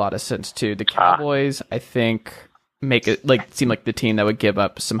make a lot of sense too. The Cowboys, I think, make it seem like the team that would give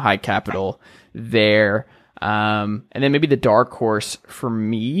up some high capital there. And then maybe the dark horse for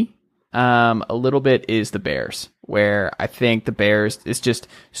me, a little bit is the Bears, where I think the Bears is just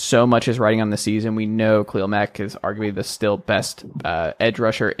so much is riding on the season. We know Khalil Mack is arguably the still best edge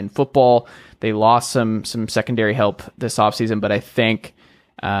rusher in football. They lost some secondary help this offseason, but I think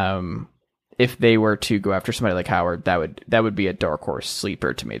if they were to go after somebody like Howard, that would be a dark horse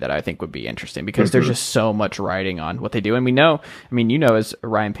sleeper to me that I think would be interesting, because there's just so much riding on what they do. And we know, I mean, as a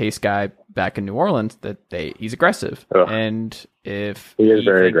Ryan Pace guy back in New Orleans, that he's aggressive. And if he is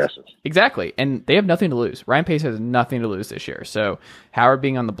very aggressive. Exactly. And they have nothing to lose. Ryan Pace has nothing to lose this year. So Howard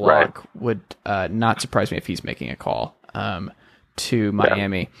being on the block would not surprise me if he's making a call to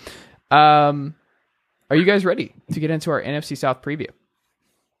Miami. Are you guys ready to get into our NFC South preview?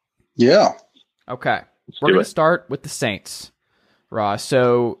 Yeah. Okay. We're going to start with the Saints, Ross.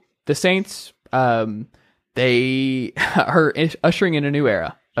 So the Saints, they are ushering in a new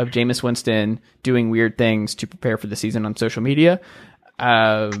era of Jameis Winston doing weird things to prepare for the season on social media.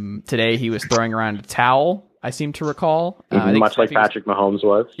 Today he was throwing around a towel, I seem to recall. Much like Patrick Mahomes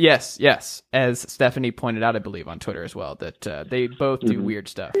was. Yes. As Stephanie pointed out, I believe, on Twitter as well, that they both do weird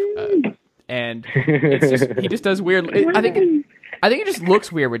stuff. And it's just, he just does weird. I think it just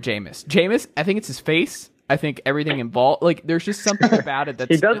looks weird with Jameis. Jameis, I think it's his face. I think everything involved, like, there's just something about it that's...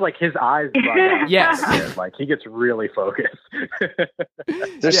 He does, like, his eyes bug out. Yes. Like, he gets really focused.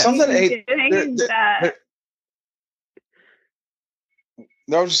 There's something...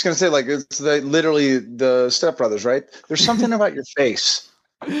 No, I was just going to say, like, it's literally the Step Brothers, right? There's something about your face.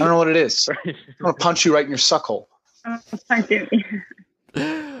 I don't know what it is. I'm going to punch you right in your suckhole.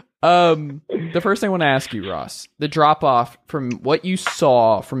 The first thing I want to ask you, Ross, the drop-off from what you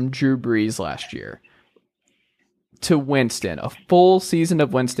saw from Drew Brees last year to Winston, a full season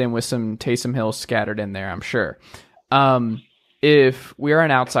of Winston with some Taysom Hill scattered in there, I'm sure. If we are an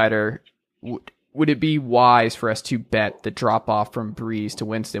outsider, would it be wise for us to bet the drop-off from Brees to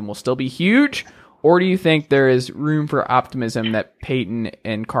Winston will still be huge? Or do you think there is room for optimism that Peyton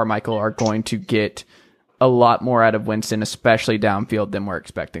and Carmichael are going to get a lot more out of Winston, especially downfield, than we're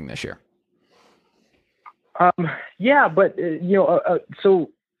expecting this year? Yeah, but, so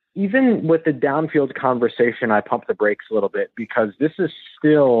even with the downfield conversation, I pump the brakes a little bit, because this is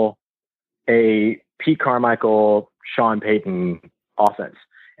still a Pete Carmichael, Sean Payton offense.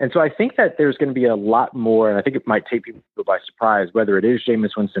 And so I think that there's going to be a lot more, and I think it might take people by surprise, whether it is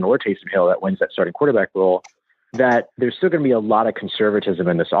Jameis Winston or Taysom Hill that wins that starting quarterback role, that there's still going to be a lot of conservatism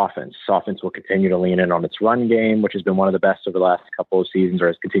in this offense. This offense will continue to lean in on its run game, which has been one of the best over the last couple of seasons, or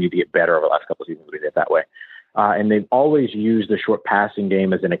has continued to get better over the last couple of seasons, we did it that way. And they've always used the short passing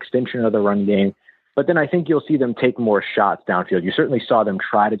game as an extension of the run game. But then I think you'll see them take more shots downfield. You certainly saw them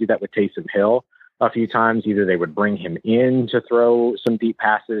try to do that with Taysom Hill a few times. Either they would bring him in to throw some deep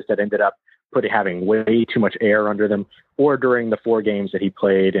passes that ended up having way too much air under them, or during the 4 games that he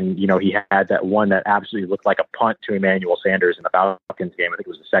played. And, he had that one that absolutely looked like a punt to Emmanuel Sanders in the Falcons game. I think it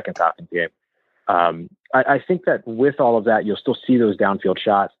was the second Falcons game. I think that with all of that, you'll still see those downfield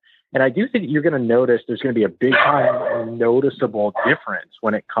shots. And I do think you're going to notice there's going to be a big time noticeable difference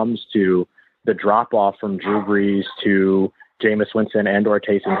when it comes to the drop-off from Drew Brees to Jameis Winston and or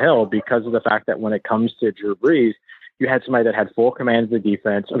Taysom Hill, because of the fact that when it comes to Drew Brees, you had somebody that had full command of the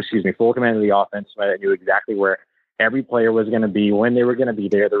defense, full command of the offense, somebody that knew exactly where every player was going to be, when they were going to be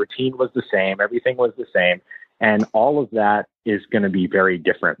there. The routine was the same. Everything was the same. And all of that is going to be very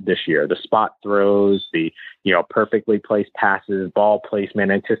different this year. The spot throws, the, perfectly placed passes, ball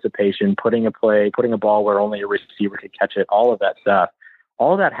placement, anticipation, putting a ball where only a receiver could catch it, all of that stuff.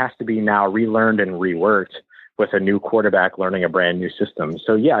 All of that has to be now relearned and reworked with a new quarterback learning a brand new system.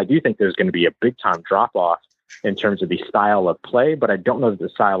 So yeah, I do think there's going to be a big time drop off in terms of the style of play, but I don't know that the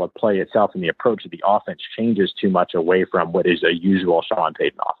style of play itself and the approach of the offense changes too much away from what is a usual Sean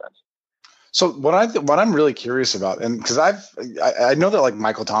Payton offense. So what I'm really curious about, and because I know that like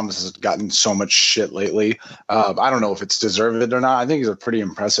Michael Thomas has gotten so much shit lately. I don't know if it's deserved or not. I think he's a pretty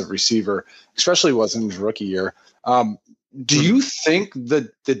impressive receiver, especially was in his rookie year. Do you think the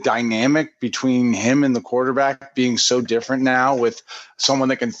dynamic between him and the quarterback being so different now with someone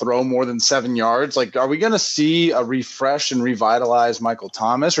that can throw more than 7 yards? Like, are we going to see a refresh and revitalize Michael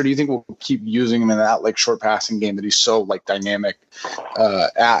Thomas, or do you think we'll keep using him in that like short passing game that he's so like dynamic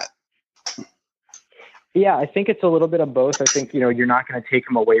at? Yeah, I think it's a little bit of both. I think, you're not going to take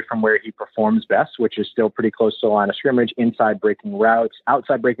him away from where he performs best, which is still pretty close to the line of scrimmage, inside breaking routes,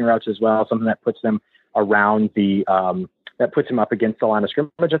 outside breaking routes as well, something that puts them around that puts him up against the line of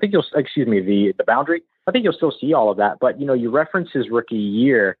scrimmage. I think the boundary. I think you'll still see all of that. But, you reference his rookie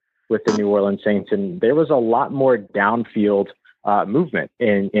year with the New Orleans Saints, and there was a lot more downfield movement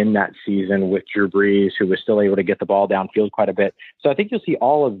in that season with Drew Brees, who was still able to get the ball downfield quite a bit. So I think you'll see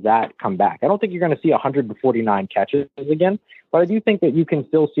all of that come back. I don't think you're going to see 149 catches again, but I do think that you can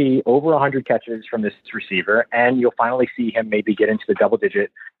still see over 100 catches from this receiver, and you'll finally see him maybe get into the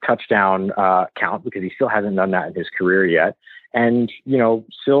double-digit touchdown count, because he still hasn't done that in his career yet. And,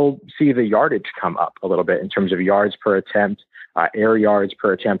 still see the yardage come up a little bit in terms of yards per attempt, air yards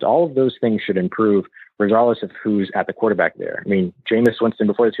per attempt. All of those things should improve regardless of who's at the quarterback there. I mean, Jameis Winston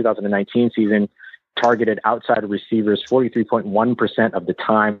before the 2019 season targeted outside receivers 43.1% of the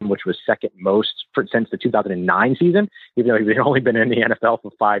time, which was second most since the 2009 season, even though he had only been in the NFL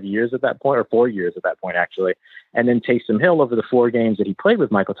for 5 years at that point, or 4 years at that point, actually. And then Taysom Hill, over the 4 games that he played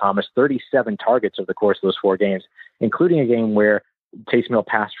with Michael Thomas, 37 targets over the course of those 4 games, including a game where Taysom Hill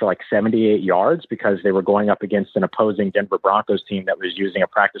passed for like 78 yards because they were going up against an opposing Denver Broncos team that was using a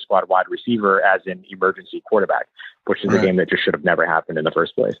practice squad wide receiver as an emergency quarterback, which is a game that just should have never happened in the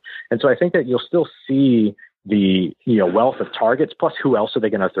first place. And so I think that you'll still see the wealth of targets, plus who else are they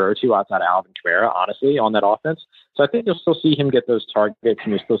going to throw to outside of Alvin Kamara, honestly, on that offense. So I think you'll still see him get those targets,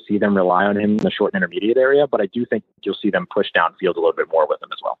 and you'll still see them rely on him in the short and intermediate area, but I do think you'll see them push downfield a little bit more with him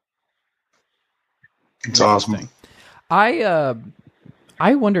as well. It's awesome.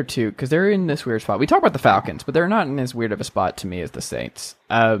 I wonder too, because they're in this weird spot. We talk about the Falcons, but they're not in as weird of a spot to me as the Saints.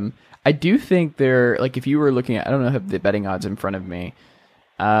 I do think they're, like, if you were looking at, I don't know if the betting odds in front of me,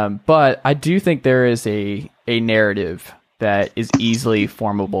 but I do think there is a narrative that is easily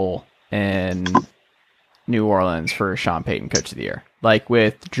formable in New Orleans for Sean Payton Coach of the Year. Like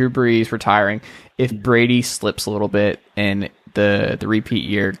with Drew Brees retiring, if Brady slips a little bit and the repeat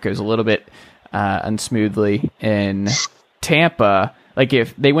year goes a little bit unsmoothly in Tampa, like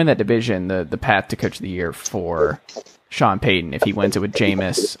if they win that division, the path to Coach of the Year for Sean Payton, if he wins it with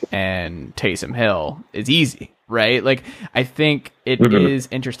Jameis and Taysom Hill, is easy, right? Like I think it is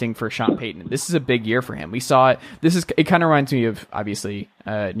interesting for Sean Payton. This is a big year for him. We saw it. It kind of reminds me of obviously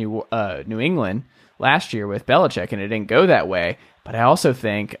New England last year with Belichick, and it didn't go that way. But I also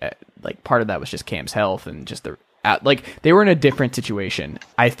think like part of that was just Cam's health and just like they were in a different situation.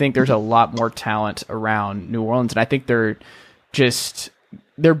 I think there's a lot more talent around New Orleans, and I think they're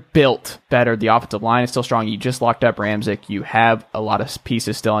built better. The offensive line is still strong. You just locked up Ramczyk. You have a lot of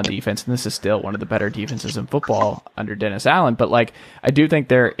pieces still on defense, and this is still one of the better defenses in football under Dennis Allen. But like, I do think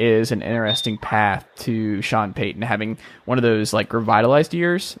there is an interesting path to Sean Payton having one of those like revitalized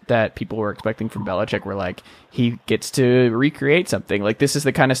years that people were expecting from Belichick, where like he gets to recreate something. Like this is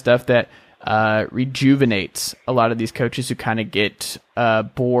the kind of stuff that rejuvenates a lot of these coaches who kind of get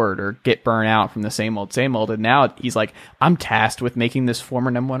bored or get burnt out from the same old. And now he's like, I'm tasked with making this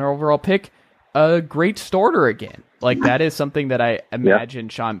former #1 overall pick a great starter again. Like that is something that I imagine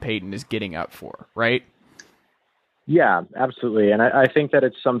Sean Payton is getting up for, right? Yeah, absolutely. And I think that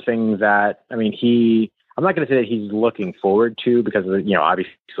it's something that, I mean, I'm not going to say that he's looking forward to, because,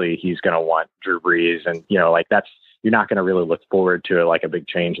 obviously he's going to want Drew Brees, and, like you're not going to really look forward to like a big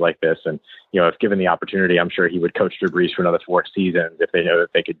change like this. And, if given the opportunity, I'm sure he would coach Drew Brees for another 4 seasons if they know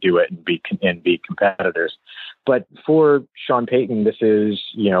that they could do it and be competitors. But for Sean Payton, this is,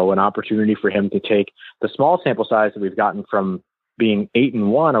 an opportunity for him to take the small sample size that we've gotten from being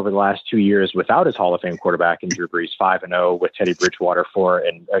 8-1 over the last 2 years without his Hall of Fame quarterback in Drew Brees, 5-0 with Teddy Bridgewater,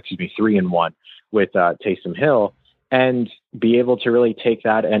 3-1 with Taysom Hill, and be able to really take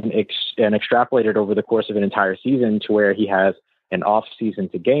that and extrapolate it over the course of an entire season to where he has an off season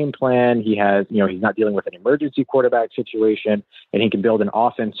to game plan. He has, he's not dealing with an emergency quarterback situation, and he can build an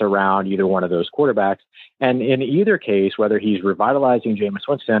offense around either one of those quarterbacks. And in either case, whether he's revitalizing Jameis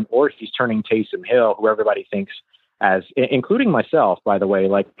Winston or he's turning Taysom Hill, who everybody thinks as, including myself, by the way,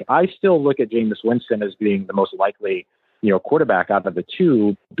 like I still look at Jameis Winston as being the most likely quarterback out of the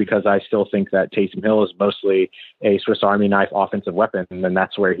two, because I still think that Taysom Hill is mostly a Swiss Army knife offensive weapon, and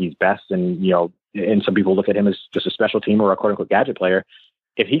that's where he's best. And, and some people look at him as just a special teamer or a quote unquote gadget player.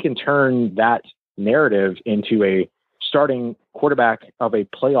 If he can turn that narrative into a starting quarterback of a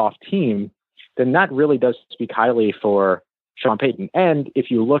playoff team, then that really does speak highly for Sean Payton. And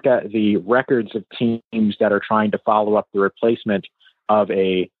if you look at the records of teams that are trying to follow up the replacement of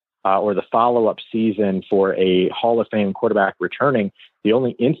or the follow-up season for a Hall of Fame quarterback returning, the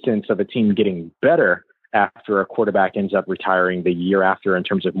only instance of a team getting better after a quarterback ends up retiring the year after in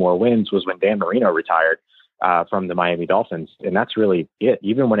terms of more wins was when Dan Marino retired from the Miami Dolphins. And that's really it.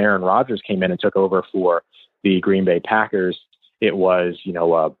 Even when Aaron Rodgers came in and took over for the Green Bay Packers, it was,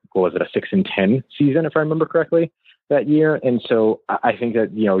 what was it, a 6-10 season, if I remember correctly, that year. And so I think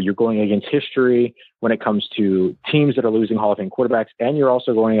that, you're going against history when it comes to teams that are losing Hall of Fame quarterbacks, and you're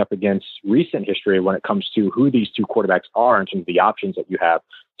also going up against recent history when it comes to who these two quarterbacks are in terms of the options that you have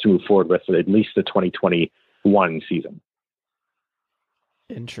to move forward with at least the 2021 season.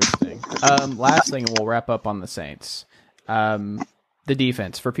 Interesting. Last thing, and we'll wrap up on the Saints. The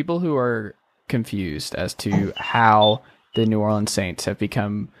defense, for people who are confused as to how the New Orleans Saints have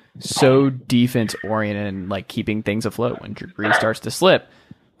become so defense oriented and like keeping things afloat when Drew Brees starts to slip.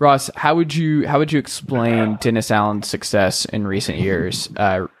 Ross, how would you explain Dennis Allen's success in recent years,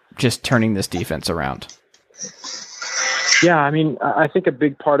 just turning this defense around? Yeah, I mean, I think a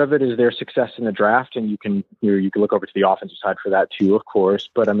big part of it is their success in the draft, and you can look over to the offensive side for that too, of course.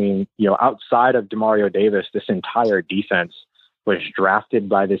 But I mean, outside of Demario Davis, this entire defense was drafted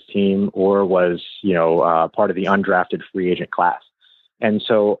by this team or was, part of the undrafted free agent class. And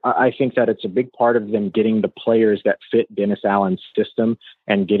so I think that it's a big part of them getting the players that fit Dennis Allen's system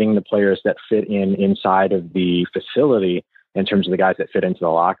and getting the players that fit inside of the facility in terms of the guys that fit into the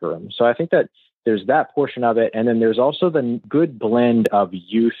locker room. So I think that there's that portion of it. And then there's also the good blend of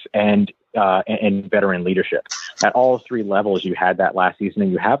youth and veteran leadership. At all three levels, you had that last season,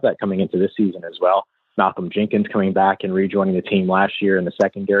 and you have that coming into this season as well. Malcolm Jenkins coming back and rejoining the team last year in the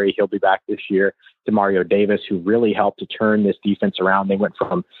secondary. He'll be back this year. Demario Davis, who really helped to turn this defense around. They went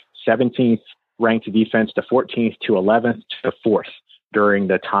from 17th ranked defense to 14th to 11th to 4th during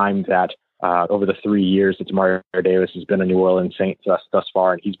the time that over the 3 years that Demario Davis has been a New Orleans Saint thus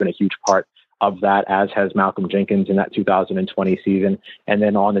far. And he's been a huge part of that, as has Malcolm Jenkins in that 2020 season. And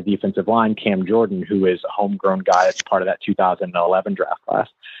then on the defensive line, Cam Jordan, who is a homegrown guy as part of that 2011 draft class.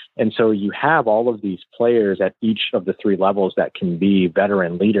 And so you have all of these players at each of the three levels that can be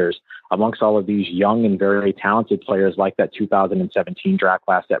veteran leaders amongst all of these young and very talented players like that 2017 draft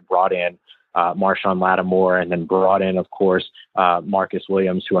class that brought in Marshawn Lattimore and then brought in, of course, Marcus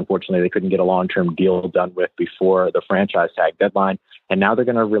Williams, who unfortunately they couldn't get a long-term deal done with before the franchise tag deadline. And now they're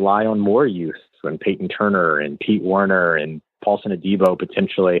going to rely on more youth and Peyton Turner and Pete Werner and Paulson Adebo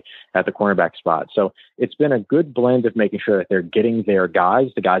potentially at the cornerback spot. So it's been a good blend of making sure that they're getting their guys,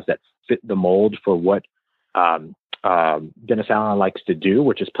 the guys that fit the mold for what Dennis Allen likes to do,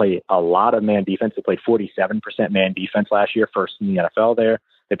 which is play a lot of man defense. They played 47% man defense last year, first in the NFL there.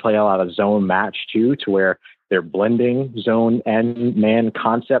 They play a lot of zone match too, to where they're blending zone and man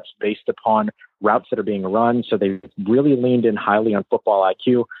concepts based upon routes that are being run. So they've really leaned in highly on football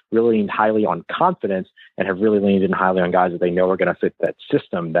IQ, really leaned highly on confidence, and have really leaned in highly on guys that they know are going to fit that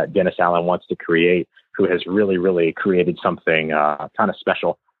system that Dennis Allen wants to create, who has really, really created something kind of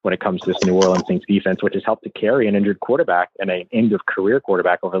special when it comes to this New Orleans Saints defense, which has helped to carry an injured quarterback and an end-of-career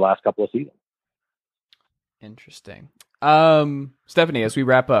quarterback over the last couple of seasons. Interesting. Stephanie, as we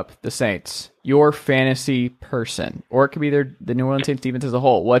wrap up the Saints, your fantasy person, or it could be the New Orleans Saints defense as a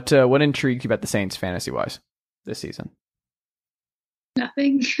whole. What intrigues you about the Saints fantasy wise this season?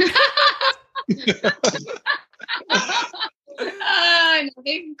 Nothing.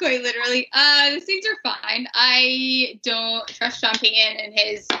 Nothing, quite literally. The Saints are fine. I don't trust Sean Payton and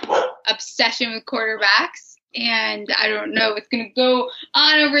his obsession with quarterbacks. And I don't know what's going to go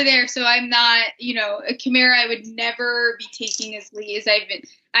on over there. So I'm not, Kamara, I would never be taking as Lee as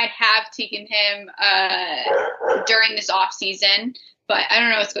I have taken him during this off season, but I don't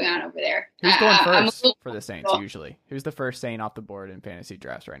know what's going on over there. Who's going first for the Saints usually? Who's the first Saint off the board in fantasy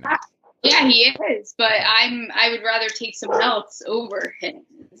drafts right now? Yeah, he is, but I would rather take someone else over him.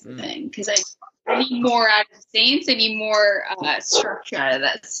 Is the thing, because I need more out of the Saints. I need more structure out of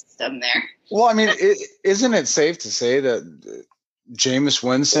that system there. Well, I mean, isn't it safe to say that Jameis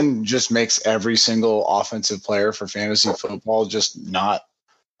Winston just makes every single offensive player for fantasy football just not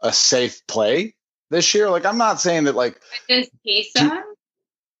a safe play this year? Like, I'm not saying that, like, does Taysom?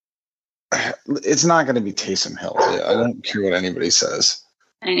 It's not going to be Taysom Hill. I don't care what anybody says.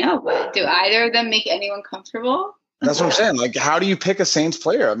 I know, but do either of them make anyone comfortable? That's what I'm saying. Like, how do you pick a Saints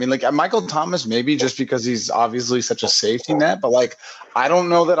player? I mean, like, Michael Thomas, maybe just because he's obviously such a safety net, but, like, I don't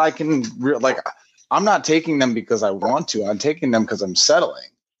know that I can I'm not taking them because I want to. I'm taking them because I'm settling.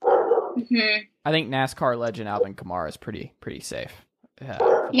 Mm-hmm. I think NASCAR legend Alvin Kamara is pretty safe. Yeah.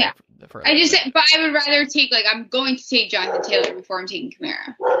 But I would rather take, I'm going to take Jonathan Taylor before I'm taking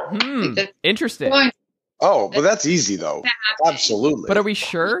Kamara. Interesting. Oh, but that's easy though. Absolutely. But are we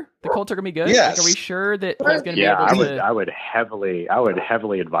sure the Colts are going to be good? Yes. Like, are we sure that he's going to be Yeah, able to? I would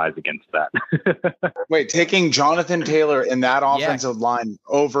heavily advise against that. Wait, taking Jonathan Taylor in that offensive line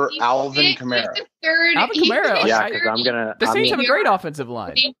over Alvin Kamara. Alvin Kamara, Yeah, because I'm gonna. The Saints I have a great offensive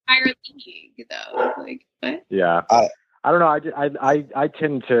line. The entire league, though. Like, what? Yeah. I don't know. I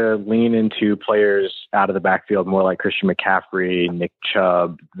tend to lean into players out of the backfield more like Christian McCaffrey, Nick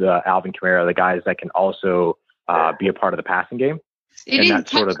Chubb, the Alvin Kamara, the guys that can also be a part of the passing game. And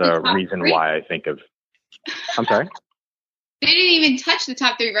that's sort of the reason why I think of. I'm sorry? They didn't even touch the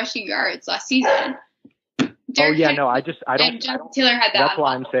top 3 rushing yards last season. I don't. Taylor had that. That's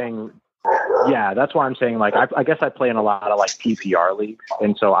why I'm saying. Yeah, that's why I'm saying. Like, I guess I play in a lot of like PPR leagues,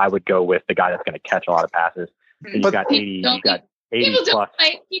 and so I would go with the guy that's going to catch a lot of passes. And you got 80. You got 80 people plus. Don't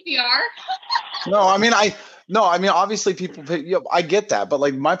play PPR. No, I mean, obviously people pick, I get that, but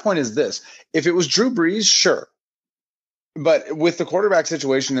like my point is this: if it was Drew Brees, sure, but with the quarterback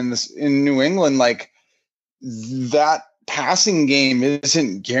situation in New England, like that passing game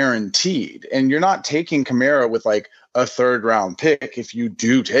isn't guaranteed, and you're not taking Kamara with like a 3rd round pick. If you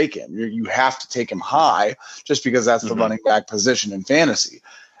do take him, you have to take him high, just because that's the running back position in fantasy.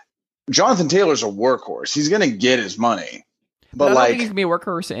 Jonathan Taylor's a workhorse; he's going to get his money. But I don't like, think he's gonna be a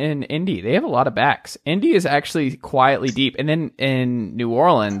workhorse in Indy. They have a lot of backs. Indy is actually quietly deep, and then in New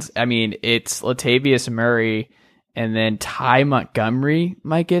Orleans, I mean, it's Latavius Murray, and then Ty Montgomery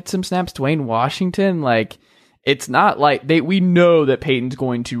might get some snaps. Dwayne Washington, like, it's not like we know that Peyton's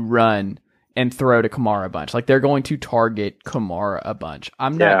going to run and throw to Kamara a bunch. Like, they're going to target Kamara a bunch.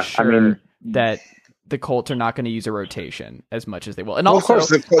 I'm not sure that the Colts are not going to use a rotation as much as they will. And also,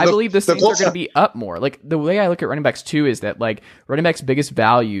 I believe the Saints are going to be up more. Like, the way I look at running backs too is that, like, running backs' biggest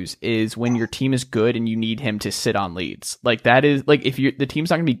values is when your team is good and you need him to sit on leads. Like, that is, like, if the team's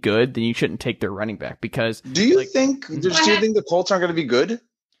not going to be good, then you shouldn't take their running back, because do you think the Colts aren't going to be good?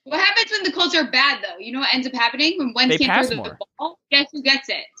 What happens when the Colts are bad, though? You know what ends up happening? When one They can't pass throw the more. ball, guess who gets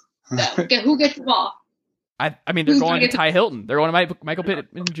it? Who gets the ball? I mean, they're going to Ty Hilton. They're going to Michael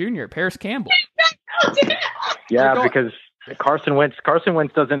Pittman Jr., Paris Campbell. Yeah, because Carson Wentz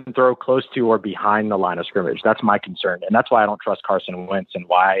doesn't throw close to or behind the line of scrimmage. That's my concern, and that's why I don't trust Carson Wentz, and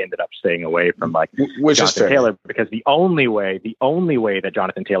why I ended up staying away from like Jonathan Taylor, because the only way that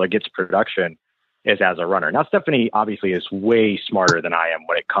Jonathan Taylor gets production is as a runner. Now, Stephanie obviously is way smarter than I am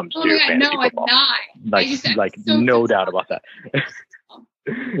when it comes to fantasy football. I'm not. Like no doubt about that.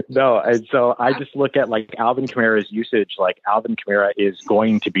 No, and so I just look at like Alvin Kamara's usage. Like, Alvin Kamara is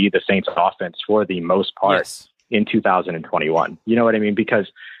going to be the Saints' offense for the most part in 2021. You know what I mean?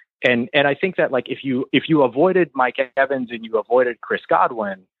 Because, and I think that, like, if you avoided Mike Evans and you avoided Chris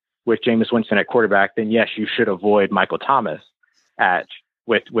Godwin with Jameis Winston at quarterback, then yes, you should avoid Michael Thomas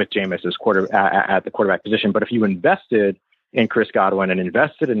with Jameis as at the quarterback position. But if you invested in Chris Godwin and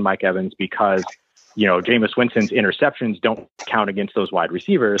invested in Mike Evans, because Jameis Winston's interceptions don't count against those wide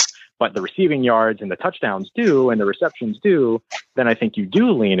receivers, but the receiving yards and the touchdowns do, and the receptions do, then I think you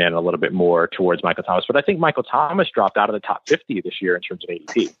do lean in a little bit more towards Michael Thomas. But I think Michael Thomas dropped out of the top 50 this year in terms of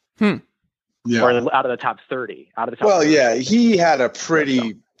ADP. Yeah. Or out of the top 30. Yeah, he had a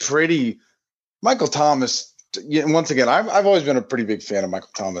pretty Michael Thomas. Once again, I've always been a pretty big fan of Michael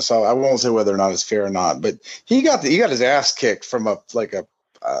Thomas. So I won't say whether or not it's fair or not, but he got his ass kicked from a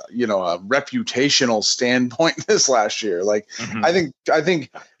reputational standpoint this last year. Like, I think I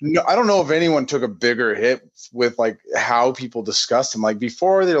don't know if anyone took a bigger hit with like how people discussed him. Like,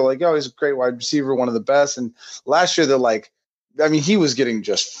 before they were like, oh, he's a great wide receiver, one of the best. And last year they're like, I mean, he was getting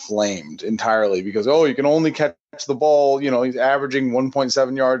just flamed entirely because, oh, you can only catch the ball. He's averaging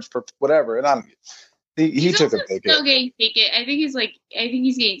 1.7 yards per whatever. And he took a big hit. Getting taken. I think he's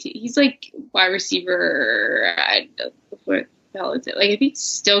like wide receiver. I don't know what the hell is it. Like, I think he's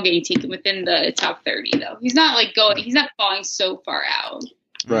still getting taken within the top 30 though. He's not like he's not falling so far out.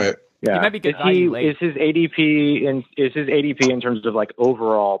 Right. Yeah. He might be good value late. Is his ADP in terms of like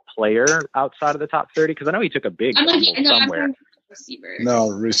overall player outside of the top 30? Because I know he took a big somewhere. Receiver. No,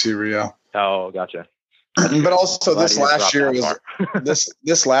 receiver, yeah. Oh, gotcha. But also this last year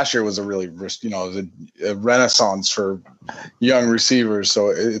was a really a renaissance for young receivers.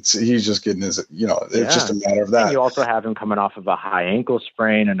 So he's just getting his it's just a matter of that. And you also have him coming off of a high ankle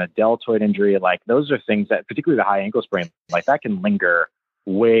sprain and a deltoid injury. Like, those are things that, particularly the high ankle sprain, like that can linger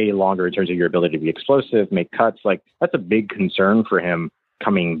way longer in terms of your ability to be explosive, make cuts. Like, that's a big concern for him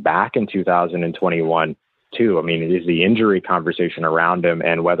coming back in 2021. too. I mean, it is the injury conversation around him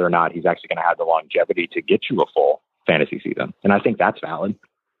and whether or not he's actually going to have the longevity to get you a full fantasy season. And I think that's valid.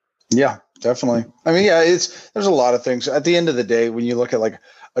 Yeah, Definitely. I mean, yeah, there's a lot of things. At the end of the day, when you look at like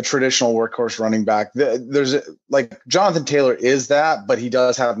a traditional workhorse running back, there's like Jonathan Taylor is that, but he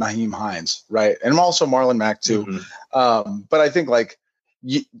does have Nyheim Hines, right? And also Marlon Mack too. But I think like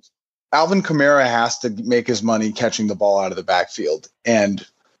Alvin Kamara has to make his money catching the ball out of the backfield. And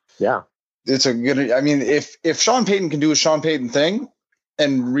yeah, it's a good, I mean, if Sean Payton can do a Sean Payton thing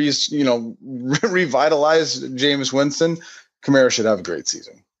and revitalize Jameis Winston, Kamara should have a great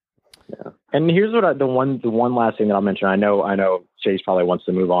season. Yeah. And here's what the one last thing that I'll mention. I know Chase probably wants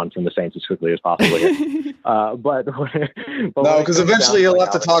to move on from the Saints as quickly as possible. but no, because eventually he'll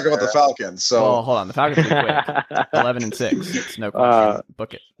have to talk about the Falcons. So hold on, the Falcons are quick. 11-6. It's no question.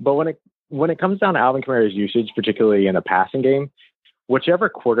 Book it. But when it comes down to Alvin Kamara's usage, particularly in a passing game, whichever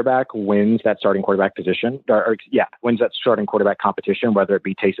quarterback wins that starting quarterback position, wins that starting quarterback competition, whether it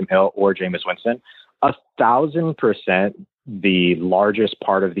be Taysom Hill or Jameis Winston, 1,000%. The largest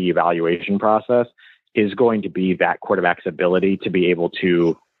part of the evaluation process is going to be that quarterback's ability to be able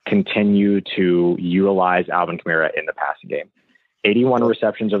to continue to utilize Alvin Kamara in the passing game. 81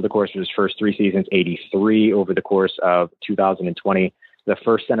 receptions over the course of his first 3 seasons, 83 over the course of 2020. The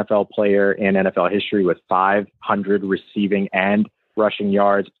first NFL player in NFL history with 500 receiving and rushing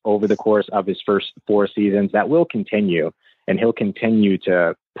yards over the course of his first 4 seasons. That will continue, and he'll continue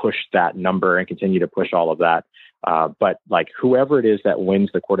to push that number and continue to push all of that. But like whoever it is that wins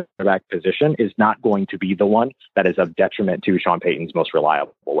the quarterback position is not going to be the one that is of detriment to Sean Payton's most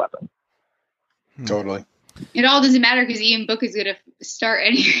reliable weapon. Totally. It all doesn't matter because Ian Book is going to start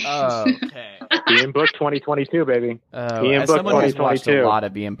anyway. Okay. Ian Book 2022, baby. Ian Book 2022. Watched a lot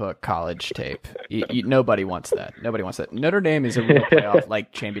of Ian Book college tape. Nobody wants that. Nobody wants that. Notre Dame is a real playoff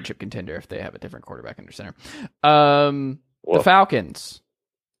like championship contender if they have a different quarterback under center. The Falcons.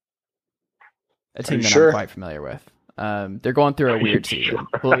 A team that I'm quite familiar with. They're going through a weird season.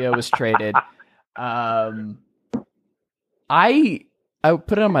 Julio was traded. I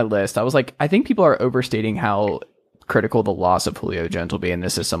put it on my list. I was like, I think people are overstating how critical the loss of Julio Jones will be. And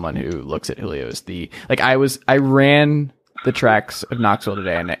this is someone who looks at Julio as I ran the tracks of Knoxville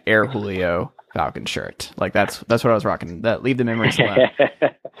today in an Air Julio Falcon shirt. Like that's what I was rocking. Leave the memories alone.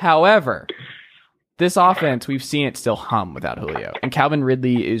 However, this offense, we've seen it still hum without Julio. And Calvin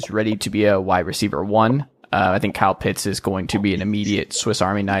Ridley is ready to be a wide receiver 1. I think Kyle Pitts is going to be an immediate Swiss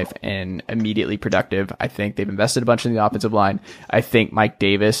Army knife and immediately productive. I think they've invested a bunch in the offensive line. I think Mike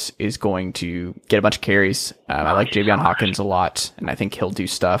Davis is going to get a bunch of carries. I like Javion Hawkins a lot, and I think he'll do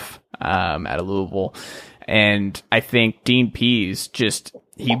stuff out of Louisville. And I think Dean Pease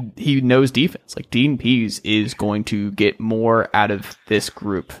he knows defense. Like Dean Pease is going to get more out of this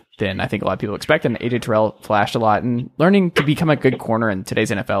group than I think a lot of people expect. And AJ Terrell flashed a lot, and learning to become a good corner in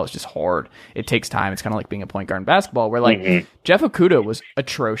today's NFL is just hard. It takes time. It's kind of like being a point guard in basketball where like Jeff Okudah was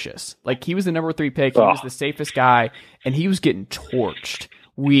atrocious. Like he was the number 3 pick. He was the safest guy, and he was getting torched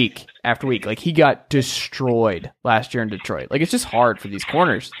week after week. Like he got destroyed last year in Detroit. Like it's just hard for these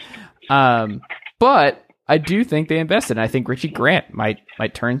corners. But I do think they invested, and I think Richie Grant might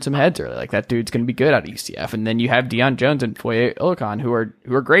turn some heads early. Like that dude's going to be good out of UCF, and then you have Deion Jones and Foye Oluokun who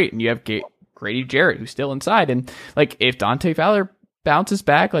are great, and you have Grady Jarrett who's still inside, and like if Dante Fowler bounces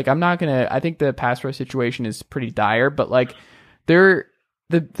back, like I think the pass rush situation is pretty dire, but like the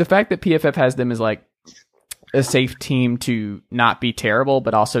fact that PFF has them as like a safe team to not be terrible,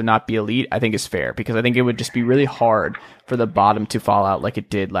 but also not be elite, I think is fair, because I think it would just be really hard for the bottom to fall out like it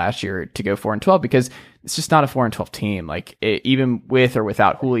did last year to go 4-12, because it's just not a 4-12 team. Like even with or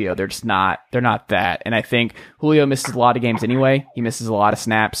without Julio, they're not that. And I think Julio misses a lot of games anyway. He misses a lot of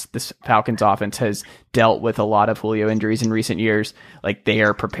snaps. This Falcons offense has dealt with a lot of Julio injuries in recent years. Like they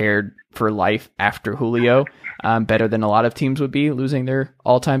are prepared for life after Julio, better than a lot of teams would be losing their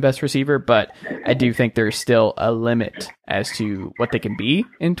all-time best receiver. But I do think there's still a limit as to what they can be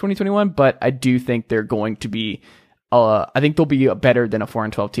in 2021. But I do think they're going to be I think they'll be better than a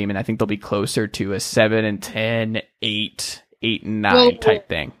 4-12 team, and I think they'll be closer to a 7-10, 8-9 type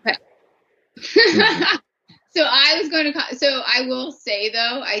thing. Okay. So I will say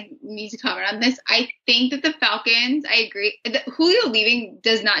though, I need to comment on this. I think that the Falcons, I agree. Julio leaving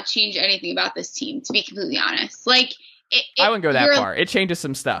does not change anything about this team, to be completely honest. Like I wouldn't go that far. It changes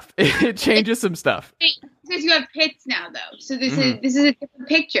some stuff. Because you have Pitts now though, so this is a different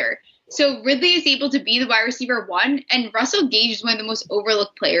picture. So Ridley is able to be the wide receiver 1, and Russell Gage is one of the most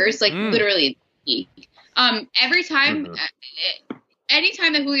overlooked players, like literally. Every time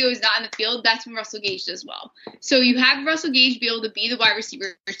anytime that Julio is not in the field, that's when Russell Gage does well. So you have Russell Gage be able to be the wide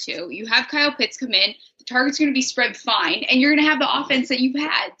receiver too. You have Kyle Pitts come in. The target's going to be spread fine, and you're going to have the offense that you've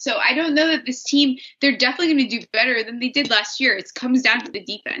had. So I don't know that this team, they're definitely going to do better than they did last year. It comes down to the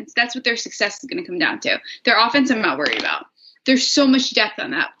defense. That's what their success is going to come down to. Their offense, I'm not worried about. There's so much depth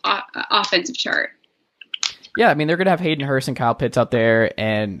on that offensive chart. Yeah, I mean, they're going to have Hayden Hurst and Kyle Pitts out there,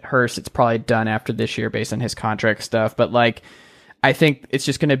 and Hurst, it's probably done after this year based on his contract stuff. But, like, I think it's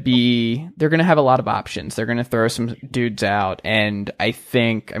just going to be, they're going to have a lot of options. They're going to throw some dudes out. And I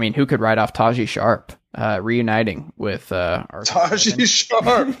think, I mean, who could write off Tajee Sharp reuniting with Tajee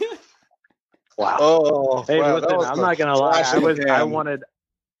Sharp? Wow. Oh, hey, wow, listen, I'm not going to lie.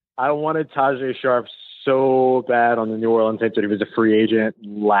 I wanted Tajee Sharp so bad on the New Orleans Saints that he was a free agent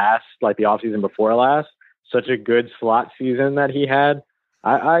last, like the offseason before last. Such a good slot season that he had.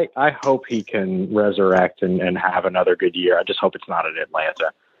 I hope he can resurrect and have another good year. I just hope it's not at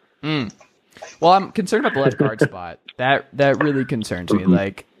Atlanta. Well, I'm concerned about the left guard spot. That really concerns me.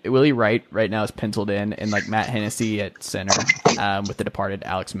 Like, Willie Wright right now is penciled in, and like Matt Hennessy at center with the departed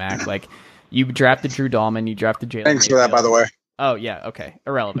Alex Mack. Like, you drafted Drew Dahlman, you drafted Jalen. Thanks for that, by the way. Oh yeah, okay,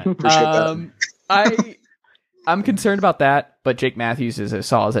 irrelevant. Appreciate that. I'm concerned about that, but Jake Matthews is as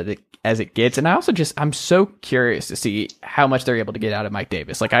solid as it gets, and I'm so curious to see how much they're able to get out of Mike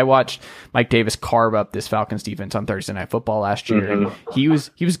Davis. Like, I watched Mike Davis carve up this Falcons defense on Thursday Night Football last year, and he was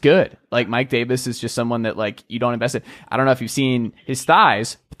good. Like, Mike Davis is just someone that, like, you don't invest in. I don't know if you've seen his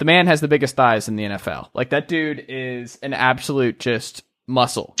thighs, but the man has the biggest thighs in the NFL. Like, that dude is an absolute just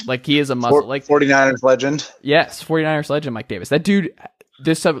muscle. Like, he is a muscle. Like 49ers legend. Yes, 49ers legend Mike Davis. That dude.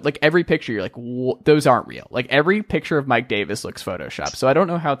 Like, every picture, you're like, those aren't real. Like, every picture of Mike Davis looks photoshopped. So I don't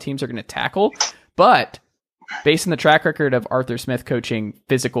know how teams are going to tackle, but based on the track record of Arthur Smith coaching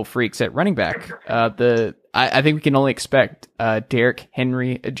physical freaks at running back, I think we can only expect Derrick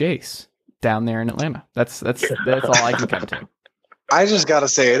Henry Jace down there in Atlanta. That's all I can come to. I just got to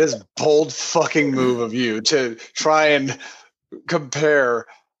say, it is a bold fucking move of you to try and compare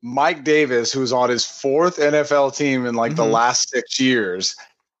Mike Davis, who's on his fourth NFL team in like the last 6 years,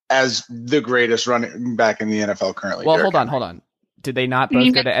 as the greatest running back in the NFL currently. Well, hold on. Did they not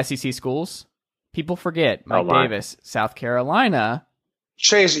both go to SEC schools? People forget Mike Davis, South Carolina.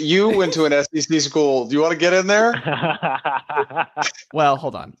 Chase, you went to an SEC school. Do you want to get in there? Well,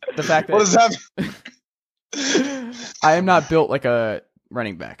 hold on. The fact that what does that I am not built like a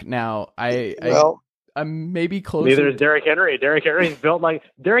running back. Now, I'm maybe close. Neither is Derrick Henry. Derrick Henry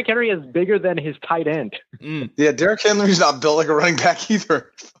is bigger than his tight end. Yeah, Derrick Henry's not built like a running back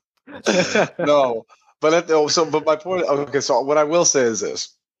either. No, but my point. Okay, so what I will say is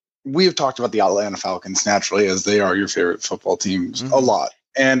this: we have talked about the Atlanta Falcons naturally, as they are your favorite football teams, a lot,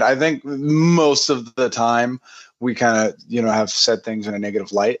 and I think most of the time we kind of have said things in a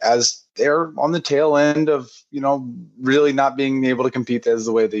negative light as they're on the tail end of, really not being able to compete as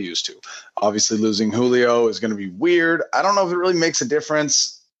the way they used to. Obviously, losing Julio is going to be weird. I don't know if it really makes a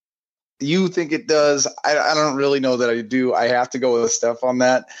difference. You think it does. I don't really know that I do. I have to go with Steph on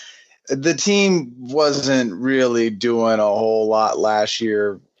that. The team wasn't really doing a whole lot last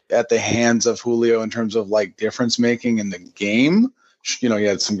year at the hands of Julio in terms of like difference making in the game. He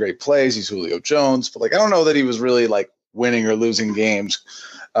had some great plays. He's Julio Jones, but like, I don't know that he was really like winning or losing games.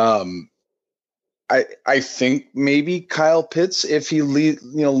 I think maybe Kyle Pitts, if he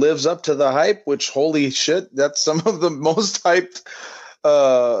lives up to the hype, which holy shit, that's some of the most hyped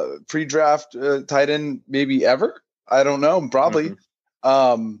pre-draft tight end maybe ever. I don't know, probably.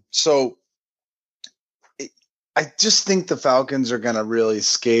 So I just think the Falcons are going to really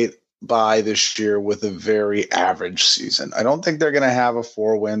skate by this year with a very average season. I don't think they're going to have a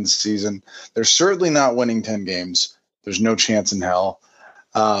 4-win season. They're certainly not winning 10 games. There's no chance in hell.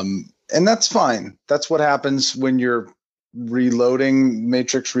 And that's fine. That's what happens when you're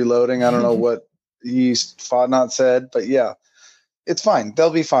matrix reloading. I don't know what not said, but yeah, it's fine. They'll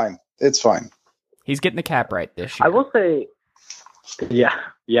be fine. It's fine. He's getting the cap right this year. I will say, yeah,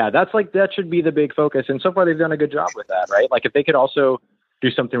 that should be the big focus. And so far they've done a good job with that, right? Like, if they could also do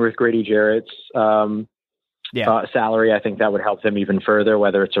something with Grady Jarrett's salary, I think that would help them even further,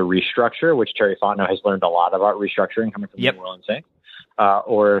 whether it's a restructure, which Terry Fontenot has learned a lot about restructuring coming from the New Orleans Saints.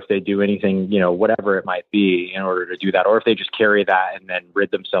 Or if they do anything, whatever it might be in order to do that, or if they just carry that and then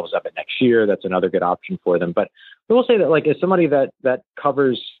rid themselves of it next year, that's another good option for them. But I will say that, like, as somebody that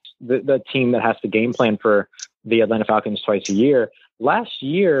covers the team that has to game plan for the Atlanta Falcons twice a year, last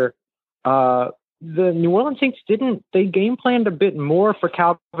year, the New Orleans Saints they game planned a bit more for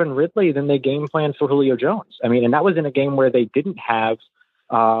Calvin Ridley than they game planned for Julio Jones. I mean, and that was in a game where they didn't have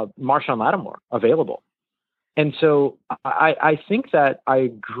Marshawn Lattimore available. And so I think that I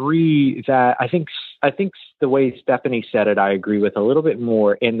agree that I think the way Stephanie said it, I agree with a little bit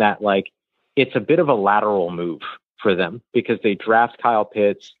more in that, like, it's a bit of a lateral move for them because they draft Kyle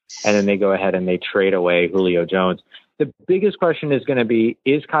Pitts and then they go ahead and they trade away Julio Jones. The biggest question is going to be,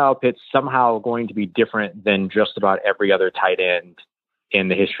 is Kyle Pitts somehow going to be different than just about every other tight end in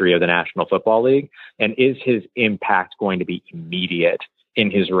the history of the National Football League? And is his impact going to be immediate in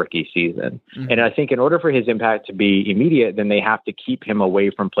his rookie season? Mm-hmm. And I think in order for his impact to be immediate, then they have to keep him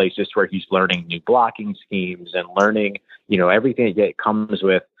away from places where he's learning new blocking schemes and learning, everything that comes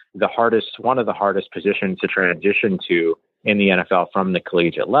with one of the hardest positions to transition to in the NFL from the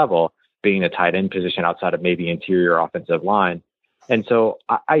collegiate level, being the tight end position outside of maybe interior offensive line. And so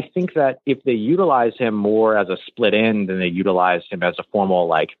I think that if they utilize him more as a split end than they utilize him as a formal,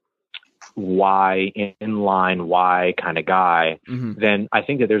 like, Y inline Y kind of guy, then I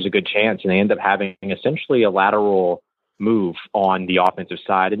think that there's a good chance and they end up having essentially a lateral move on the offensive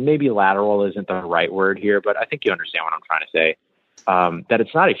side. And maybe lateral isn't the right word here, but I think you understand what I'm trying to say. That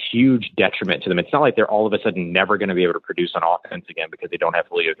it's not a huge detriment to them. It's not like they're all of a sudden never going to be able to produce on offense again because they don't have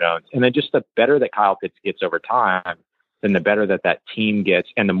Julio Jones. And then just the better that Kyle Pitts gets over time, then the better that team gets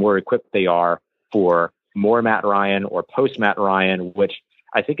and the more equipped they are for more Matt Ryan or post Matt Ryan, which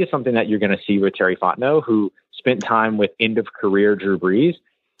I think is something that you're going to see with Terry Fontenot, who spent time with end of career Drew Brees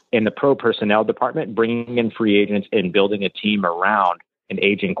in the pro personnel department, bringing in free agents and building a team around an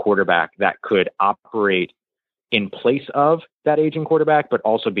aging quarterback that could operate in place of that aging quarterback, but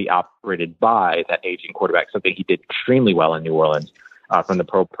also be operated by that aging quarterback, something he did extremely well in New Orleans from the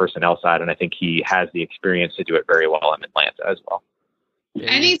pro personnel side. And I think he has the experience to do it very well in Atlanta as well.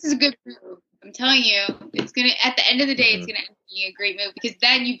 I think this is a good move. I'm telling you, it's going to, at the end of the day, it's going to be a great move because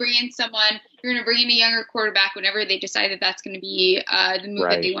then you bring in someone, you're going to bring in a younger quarterback whenever they decide that that's going to be the move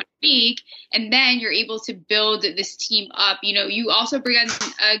that they want to make. And then you're able to build this team up. You also bring on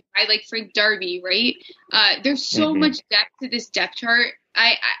a guy like Frank Darby, right? There's so much depth to this depth chart.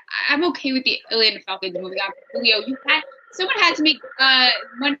 I'm okay with the Atlanta Falcons moving on. Julio, someone had to make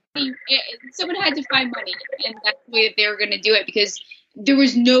money. Someone had to find money, and that's the way that they were going to do it because there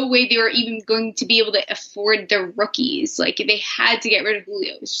was no way they were even going to be able to afford their rookies. Like, they had to get rid of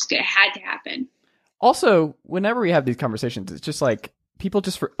Julio. It had to happen. Also, whenever we have these conversations, it's just like people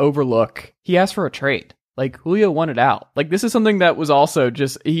just overlook. He asked for a trade. Like, Julio wanted out. Like, this is something that was also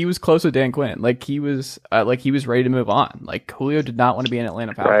just, he was close with Dan Quinn. Like, he was ready to move on. Like, Julio did not want to be an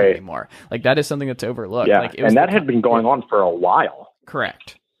Atlanta Falcon anymore. Like, that is something that's overlooked. Yeah, like, and that had been going on for a while.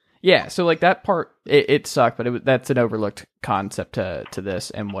 Correct. Yeah, so like that part, it sucked, but that's an overlooked concept to this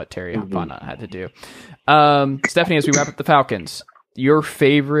and what Terry Fontenot had to do. Stephanie, as we wrap up the Falcons, your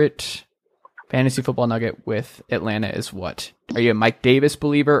favorite fantasy football nugget with Atlanta is what? Are you a Mike Davis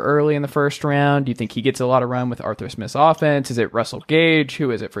believer early in the first round? Do you think he gets a lot of run with Arthur Smith's offense? Is it Russell Gage?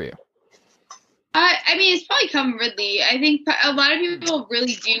 Who is it for you? I mean, it's probably Calvin Ridley. I think a lot of people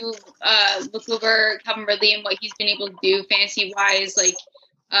really do look over Calvin Ridley and what he's been able to do fantasy-wise, like,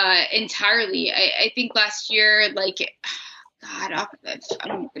 entirely. I think last year, like, God, I'm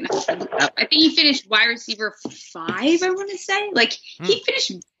gonna have to look it up. I think he finished wide receiver 5, I want to say. Like, he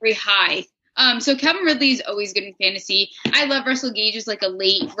finished very high. So Calvin Ridley is always good in fantasy. I love Russell Gage as like a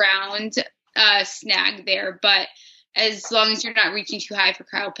late round snag there, but as long as you're not reaching too high for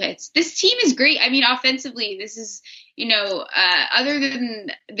Kyle Pitts. This team is great. I mean, offensively, this is, other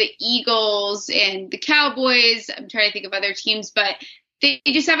than the Eagles and the Cowboys, I'm trying to think of other teams, but they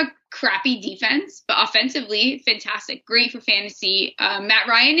just have a crappy defense, but offensively, fantastic. Great for fantasy. Matt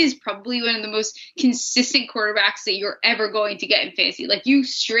Ryan is probably one of the most consistent quarterbacks that you're ever going to get in fantasy. Like, you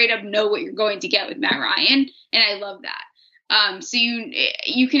straight up know what you're going to get with Matt Ryan, and I love that. So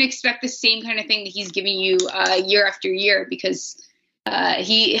you can expect the same kind of thing that he's giving you year after year because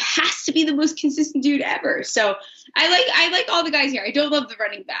he has to be the most consistent dude ever. So I like all the guys here. I don't love the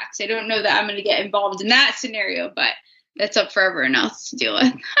running backs. I don't know that I'm going to get involved in that scenario, but that's up for everyone else to deal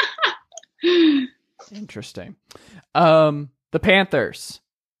with. Interesting. The Panthers.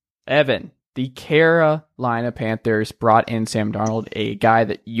 Evan, the Carolina Panthers brought in Sam Darnold, a guy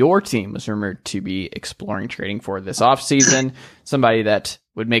that your team was rumored to be exploring trading for this offseason, somebody that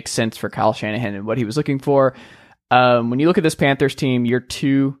would make sense for Kyle Shanahan and what he was looking for. When you look at this Panthers team, year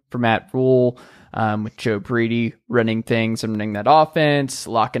 2 for Matt Rule, with Joe Brady running things and running that offense,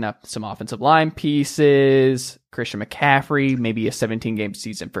 locking up some offensive line pieces, Christian McCaffrey, maybe a 17-game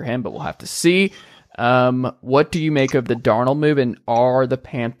season for him, but we'll have to see. What do you make of the Darnold move, and are the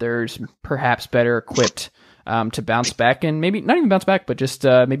Panthers perhaps better equipped to bounce back and maybe not even bounce back, but just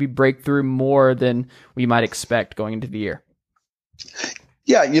maybe break through more than we might expect going into the year?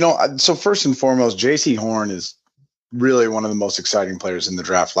 Yeah, so first and foremost, J.C. Horn is really one of the most exciting players in the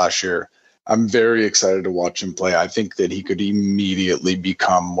draft last year. I'm very excited to watch him play. I think that he could immediately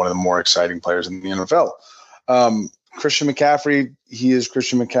become one of the more exciting players in the NFL. Christian McCaffrey, he is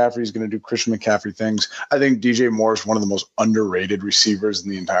Christian McCaffrey. He's going to do Christian McCaffrey things. I think DJ Moore is one of the most underrated receivers in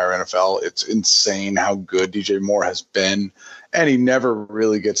the entire NFL. It's insane how good DJ Moore has been, and he never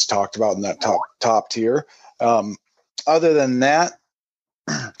really gets talked about in that top tier. Other than that,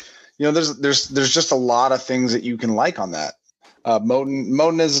 there's just a lot of things that you can like on that.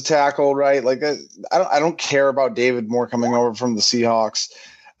 Moten is a tackle, right? Like I don't care about David Moore coming over from the Seahawks.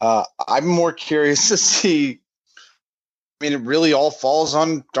 I'm more curious to see. I mean, it really all falls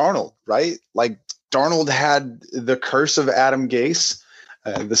on Darnold, right? Like Darnold had the curse of Adam Gase,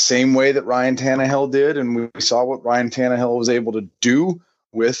 the same way that Ryan Tannehill did, and we saw what Ryan Tannehill was able to do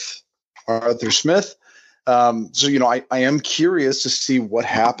with Arthur Smith. I am curious to see what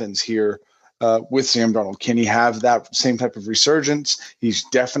happens here with Sam Darnold. Can he have that same type of resurgence? He's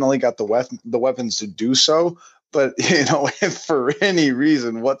definitely got the weapons to do so. But, if for any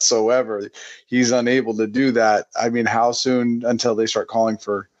reason whatsoever he's unable to do that, I mean, how soon until they start calling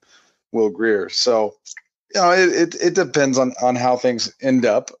for Will Grier? So, it depends on how things end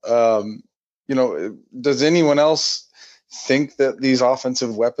up. Does anyone else think that these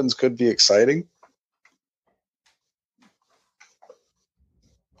offensive weapons could be exciting?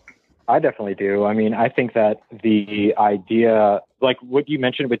 I definitely do. I mean, I think that the idea, like what you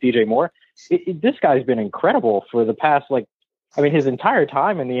mentioned with DJ Moore, this guy's been incredible for the past, his entire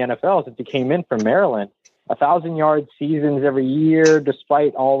time in the NFL since he came in from Maryland. 1,000-yard seasons every year,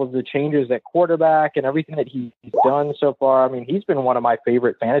 despite all of the changes at quarterback and everything that he's done so far. I mean, he's been one of my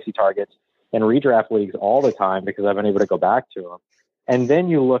favorite fantasy targets in redraft leagues all the time because I've been able to go back to him. And then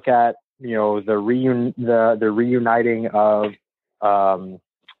you look at, the reuniting of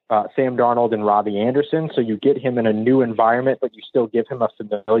Sam Darnold and Robbie Anderson. So you get him in a new environment, but you still give him a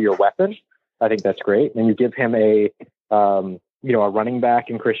familiar weapon. I think that's great. And you give him a running back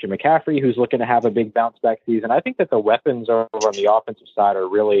in Christian McCaffrey, who's looking to have a big bounce back season. I think that the weapons over on the offensive side are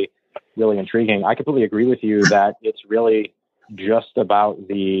really, really intriguing. I completely agree with you that it's really just about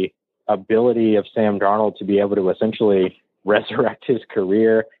the ability of Sam Darnold to be able to essentially resurrect his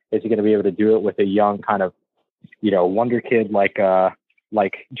career. Is he going to be able to do it with a young kind of, wonder kid like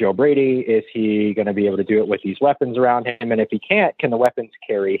Joe Brady? Is he going to be able to do it with these weapons around him? And if he can't, can the weapons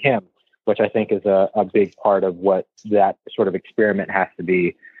carry him? Which I think is a big part of what that sort of experiment has to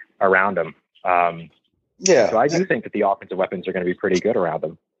be around him. So I do think that the offensive weapons are going to be pretty good around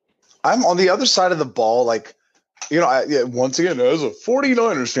him. I'm on the other side of the ball. Once again, as a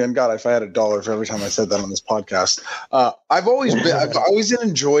 49ers fan, God, if I had $1 for every time I said that on this podcast, I've always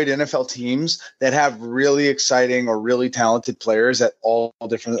enjoyed NFL teams that have really exciting or really talented players at all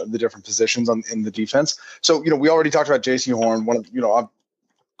the different positions in the defense. So, we already talked about J.C. Horn,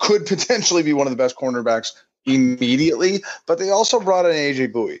 could potentially be one of the best cornerbacks immediately, but they also brought in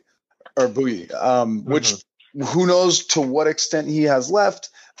AJ Bouye, which who knows to what extent he has left,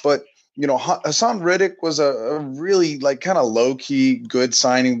 but Hassan Riddick was a really kind of low-key good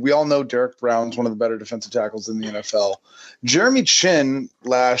signing. We all know Derek Brown's one of the better defensive tackles in the NFL. Jeremy Chin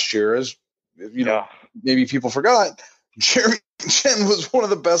last year, as maybe people forgot, Jeremy Chin was one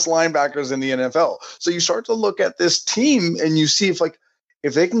of the best linebackers in the NFL. So you start to look at this team and you see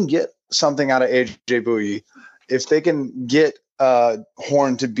if they can get something out of AJ Bouye, if they can get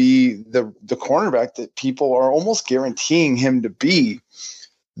Horn to be the cornerback that people are almost guaranteeing him to be,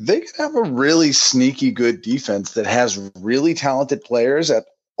 they could have a really sneaky good defense that has really talented players at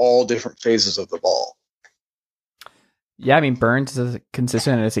all different phases of the ball. Yeah, I mean, Burns is as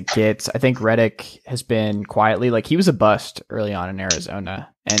consistent as it gets. I think Reddick has been quietly, he was a bust early on in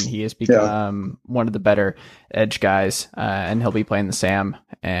Arizona, and he has become one of the better edge guys, and he'll be playing the Sam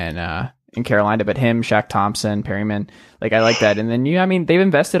and in Carolina. But him, Shaq Thompson, Perryman, I like that. And then they've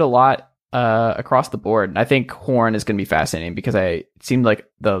invested a lot across the board. I think Horn is going to be fascinating because it seemed like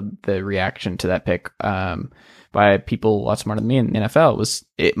the reaction to that pick by people a lot smarter than me in the NFL was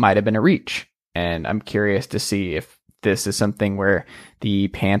it might have been a reach. And I'm curious to see if this is something where the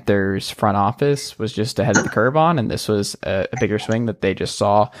Panthers front office was just ahead of the curve on, and this was a bigger swing that they just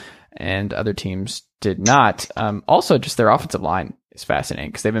saw and other teams did not. Also, just their offensive line is fascinating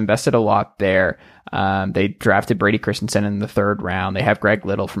because they've invested a lot there. They drafted Brady Christensen in the 3rd round. They have Greg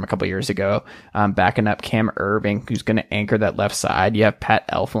Little from a couple years ago, backing up Cam Irving, who's going to anchor that left side. You have Pat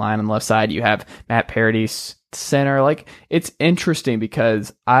Elflein on the left side. You have Matt Paradis center. It's interesting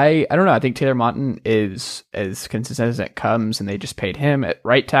because I don't know. I think Taylor Monton is as consistent as it comes, and they just paid him at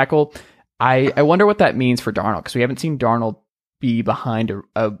right tackle. I wonder what that means for Darnold because we haven't seen Darnold be behind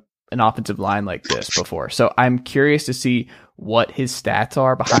an offensive line like this before. So I'm curious to see what his stats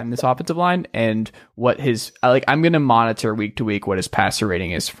are behind this offensive line and what his, I'm going to monitor week to week what his passer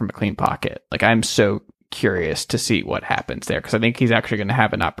rating is from a clean pocket. Like, I'm so curious to see what happens there, because I think he's actually going to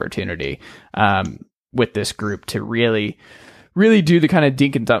have an opportunity with this group to really do the kind of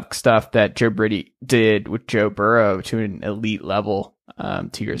dink and dunk stuff that Joe Brady did with Joe Burrow to an elite level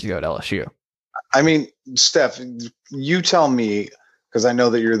 2 years ago at LSU. I mean, Steph, you tell me, because I know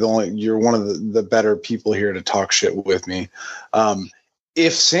that you're one of the better people here to talk shit with me.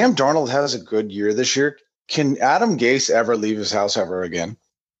 If Sam Darnold has a good year this year, can Adam Gase ever leave his house ever again?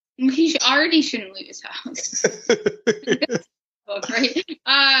 He already shouldn't leave his house. Right?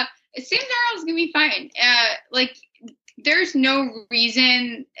 Sam Darnold's gonna be fine. There's no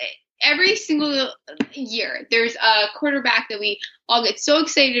reason. Every single year, there's a quarterback that we all get so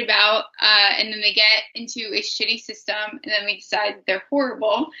excited about, and then they get into a shitty system, and then we decide they're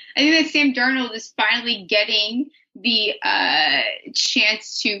horrible. I think that Sam Darnold is finally getting the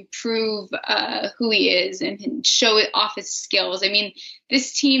chance to prove who he is and show it off his skills. I mean,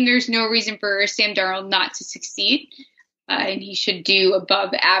 this team, there's no reason for Sam Darnold not to succeed. And he should do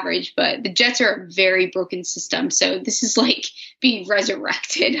above average, but the Jets are a very broken system. So this is like being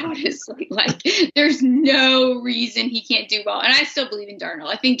resurrected, honestly. Like, there's no reason he can't do well. And I still believe in Darnold.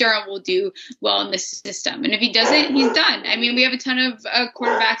 I think Darnold will do well in this system. And if he doesn't, he's done. I mean, we have a ton of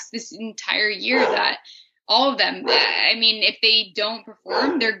quarterbacks this entire year that all of them, I mean, if they don't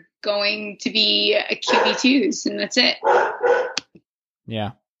perform, they're going to be a QB2s, and that's it.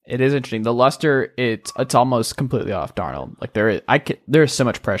 Yeah. It is interesting. The luster, it's almost completely off Darnold. Like, there's so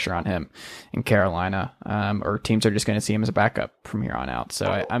much pressure on him in Carolina, or teams are just going to see him as a backup from here on out.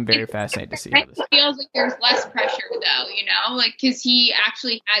 So I'm very fascinated to see how this. It feels like there's less pressure, though, like, because he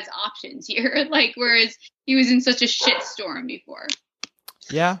actually has options here, like, whereas he was in such a shitstorm before.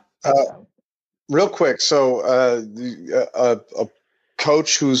 Yeah. Real quick, so a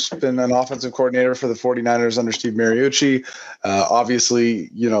coach who's been an offensive coordinator for the 49ers under Steve Mariucci. Obviously,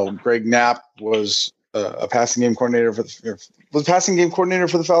 Greg Knapp was a passing game coordinator was passing game coordinator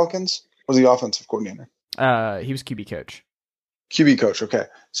for the Falcons? Was he offensive coordinator? He was QB coach. QB coach, okay.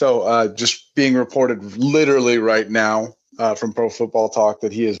 So just being reported literally right now from Pro Football Talk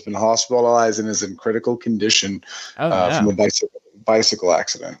that he has been hospitalized and is in critical condition from a bicycle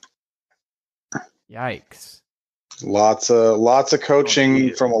accident. Yikes. Lots of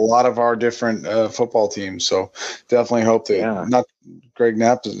coaching from a lot of our different football teams. So definitely hope that not Greg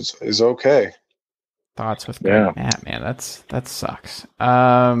Knapp is okay. Thoughts with Greg Knapp, man. That sucks.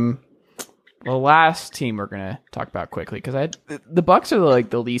 The last team we're gonna talk about quickly, because the Bucs are like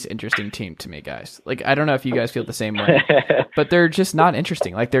the least interesting team to me, guys. Like, I don't know if you guys feel the same way, but they're just not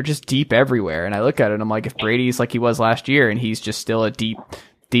interesting. Like, they're just deep everywhere. And I look at it and I'm like, if Brady's like he was last year and he's just still a deep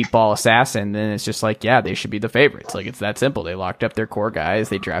ball assassin, then it's just like, they should be the favorites. Like, it's that simple. They locked up their core guys.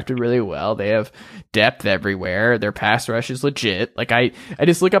 They drafted really well. They have depth everywhere. Their pass rush is legit. Like, I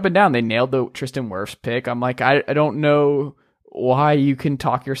just look up and down. They nailed the Tristan Wirfs pick. I'm like, I don't know why you can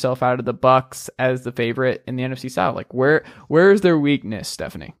talk yourself out of the Bucs as the favorite in the NFC South. Like, where is their weakness,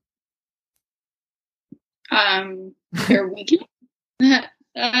 Stephanie? Their weakness?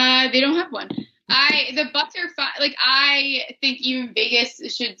 They don't have one. The Bucs are fine. Like, I think even Vegas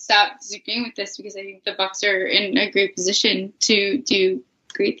should stop disagreeing with this, because I think the Bucs are in a great position to do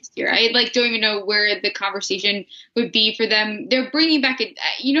great this year. I don't even know where the conversation would be for them. They're bringing back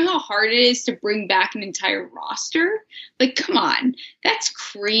you know how hard it is to bring back an entire roster? Like, come on, that's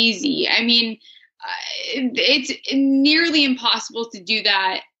crazy. I mean, it's nearly impossible to do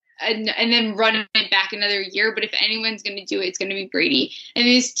that and then run it back another year. But if anyone's going to do it, it's going to be Brady. And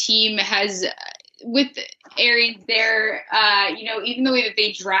this team has, with Arians there, even the way that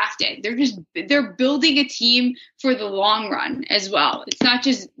they drafted, they're building a team for the long run as well. It's not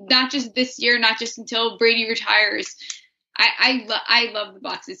just this year, not just until Brady retires. I love the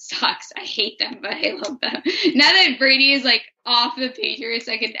Bucs. It sucks. I hate them, but I love them. Now that Brady is like off the Patriots,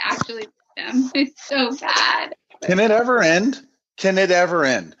 I can actually like them. It's so bad. Can it ever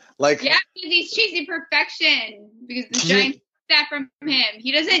end? Like, yeah, because he's chasing perfection, because the Giants took that from him.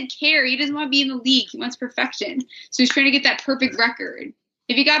 He doesn't care. He doesn't want to be in the league. He wants perfection. So he's trying to get that perfect record.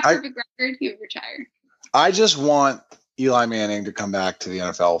 If he got perfect record, he would retire. I just want Eli Manning to come back to the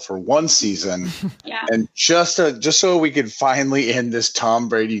NFL for one season, and just so we could finally end this Tom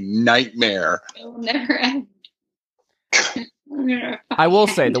Brady nightmare. It will never end. I will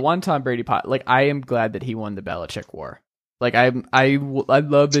say, the one Tom Brady I am glad that he won the Belichick war. Like I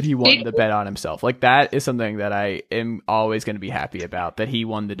love that he won the bet on himself. Like that is something that I am always going to be happy about, that he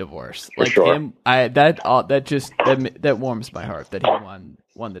won the divorce. For Like sure. him, that warms my heart that he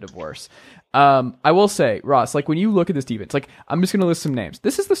won the divorce. I will say, Ross, like when you look at this defense, like I'm just going to list some names.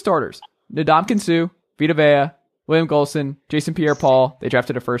 This is the starters: Ndamukong Suh, Vita Vea, William Golson, Jason Pierre-Paul. They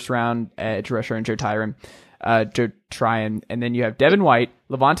drafted a first round edge rusher and Joe Tryon, and then you have Devin White,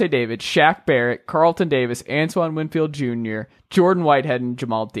 Levante David, Shaq Barrett, Carlton Davis, Antoine Winfield Jr., Jordan Whitehead, and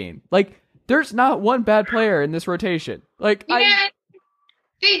Jamal Dean. Like, there's not one bad player in this rotation. Like,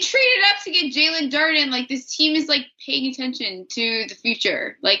 they traded up to get Jalen Darden. Like, this team is like paying attention to the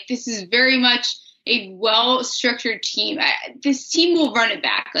future. Like, this is very much a well-structured team. This team will run it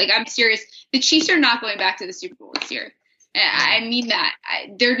back. Like, I'm serious. The Chiefs are not going back to the Super Bowl this year. I mean that.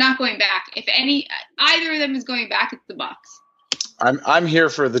 They're not going back. If either of them is going back, it's the Bucks. I'm here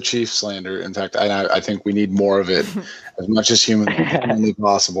for the Chiefs slander. In fact, I think we need more of it as much as humanly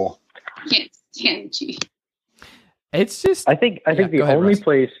possible. Can't stand the Chiefs. It's just. I think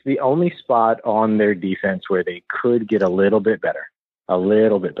the only spot on their defense where they could get a little bit better,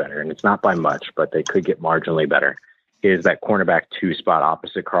 and it's not by much, but they could get marginally better, is that cornerback 2 spot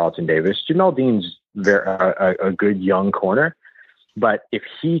opposite Carlton Davis. Jamal Dean's a good young corner, but if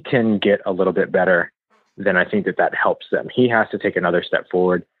he can get a little bit better, then I think that helps them. He has to take another step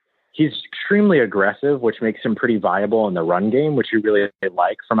forward. He's extremely aggressive, which makes him pretty viable in the run game, which you really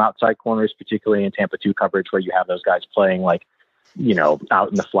like from outside corners, particularly in Tampa 2 coverage, where you have those guys playing out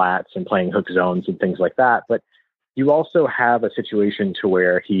in the flats and playing hook zones and things like that. But you also have a situation to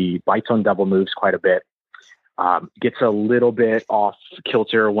where he bites on double moves quite a bit, gets a little bit off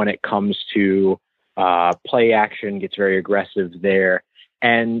kilter when it comes to play action, gets very aggressive there.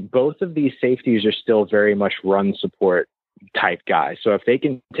 And both of these safeties are still very much run support type guys. So if they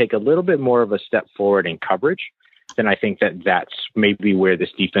can take a little bit more of a step forward in coverage, then I think that's maybe where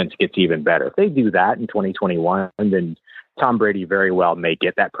this defense gets even better. If they do that in 2021, then Tom Brady very well may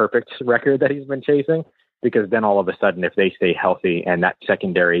get that perfect record that he's been chasing, because then all of a sudden, if they stay healthy and that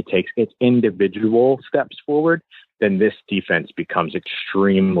secondary takes its individual steps forward, then this defense becomes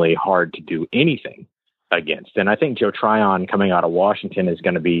extremely hard to do anything against. And I think Joe Tryon coming out of Washington is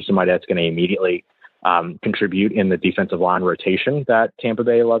going to be somebody that's going to immediately contribute in the defensive line rotation that Tampa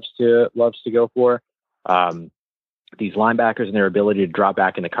Bay loves to go for. These linebackers and their ability to drop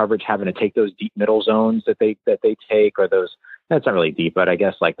back into coverage, having to take those deep middle zones that they take, or those, that's not really deep, but I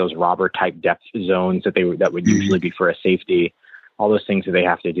guess like those robber type depth zones that would usually be for a safety, all those things that they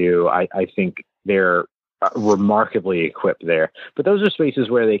have to do. I think they're remarkably equipped there, but those are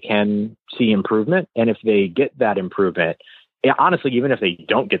spaces where they can see improvement. And if they get that improvement, honestly, even if they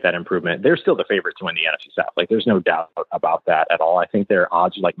don't get that improvement, they're still the favorite to win the NFC South. Like, there's no doubt about that at all. I think their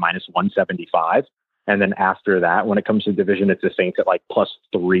odds are like minus 175. And then after that, when it comes to division, it's the Saints at like plus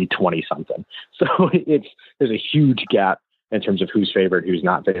 320 something. So there's a huge gap in terms of who's favored, who's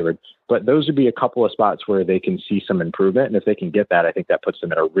not favored. But those would be a couple of spots where they can see some improvement. And if they can get that, I think that puts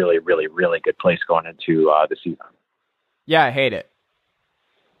them in a really, really, really good place going into the season. Yeah, I hate it.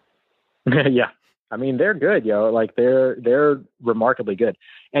 Yeah. I mean, they're good, like they're remarkably good.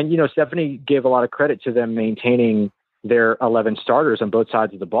 And, Stephanie gave a lot of credit to them maintaining their 11 starters on both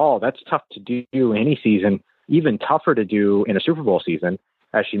sides of the ball. That's tough to do any season, even tougher to do in a Super Bowl season,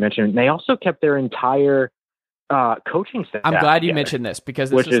 as she mentioned. They also kept their entire coaching staff. I'm glad you mentioned this,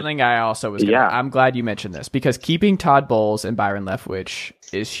 because this is something I also was I'm glad you mentioned this, because keeping Todd Bowles and Byron Leftwich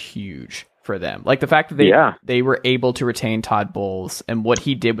is huge for them. Like the fact that they were able to retain Todd Bowles and what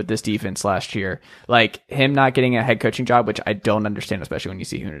he did with this defense last year, like him not getting a head coaching job, which I don't understand, especially when you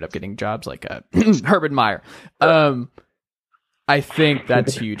see who ended up getting jobs like Urban Meyer. I think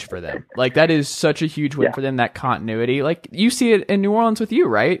that's huge for them. Like that is such a huge win for them, that continuity. Like you see it in New Orleans with you,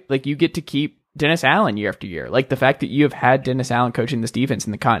 right? Like you get to keep Dennis Allen year after year. Like the fact that you have had Dennis Allen coaching this defense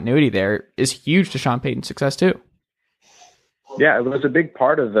and the continuity there is huge to Sean Payton's success too. Yeah, it was a big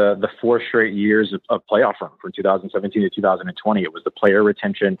part of the 4 straight years of playoff run from 2017 to 2020. It was the player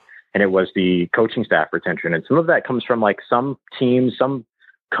retention and it was the coaching staff retention. And some of that comes from like some teams, some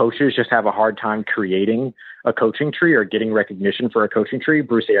coaches just have a hard time creating a coaching tree or getting recognition for a coaching tree.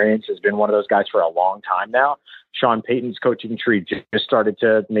 Bruce Arians has been one of those guys for a long time now. Sean Payton's coaching tree just started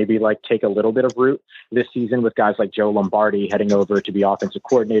to maybe like take a little bit of root this season with guys like Joe Lombardi heading over to be offensive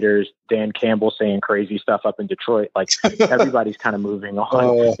coordinators, Dan Campbell saying crazy stuff up in Detroit. Like everybody's kind of moving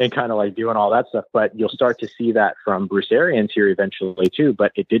on and kind of like doing all that stuff. But you'll start to see that from Bruce Arians here eventually too.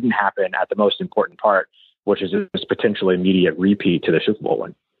 But it didn't happen at the most important part, which is this potentially immediate repeat to the Super Bowl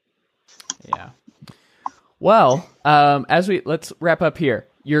win. Yeah. Well, let's wrap up here.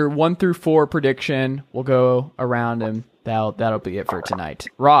 Your 1 through 4 prediction, we'll go around and That'll be it for tonight.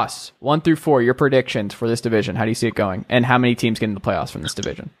 Ross, 1 through 4, your predictions for this division. How do you see it going? And how many teams get in the playoffs from this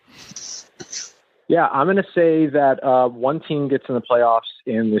division? Yeah, I'm going to say that one team gets in the playoffs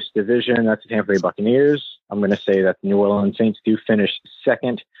in this division. That's the Tampa Bay Buccaneers. I'm going to say that the New Orleans Saints do finish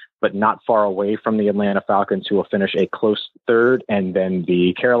second, but not far away from the Atlanta Falcons, who will finish a close third. And then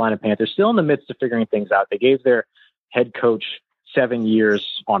the Carolina Panthers, still in the midst of figuring things out. They gave their head coach 7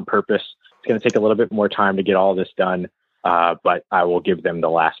 years on purpose. It's going to take a little bit more time to get all this done. But I will give them the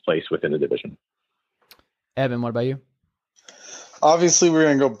last place within the division. Evan, what about you? Obviously, we're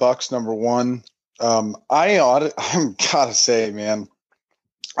going to go Bucs number 1. I'm gotta say, man,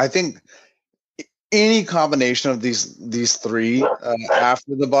 I think any combination of these three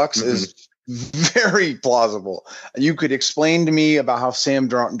after the Bucs is very plausible. You could explain to me about how Sam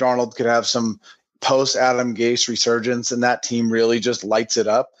Darnold could have some post Adam Gase resurgence, and that team really just lights it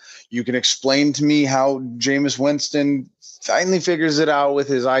up. You can explain to me how Jameis Winston finally figures it out with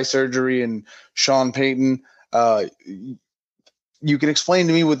his eye surgery and Sean Payton. You can explain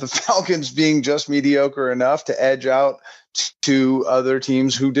to me with the Falcons being just mediocre enough to edge out to other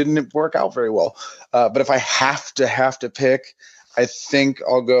teams who didn't work out very well. But if I have to pick, I think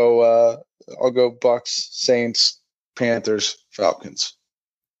I'll go Bucs, Saints, Panthers, Falcons.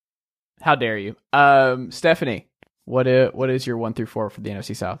 How dare you? Stephanie, what is your 1 through 4 for the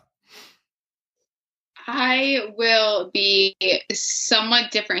NFC South? I will be somewhat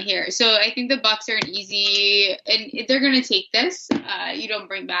different here. So I think the Bucs are an easy, and they're going to take this. You don't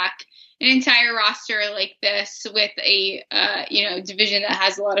bring back an entire roster like this with a division that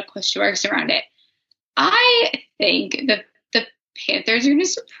has a lot of question marks around it. I think that the Panthers are going to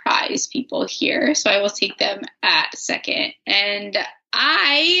surprise people here, so I will take them at second, and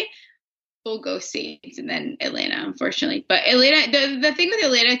I will go Saints and then Atlanta, unfortunately. But Atlanta, the thing with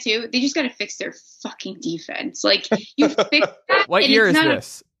Atlanta too, they just got to fix their fucking defense. Like, you fix that. What year is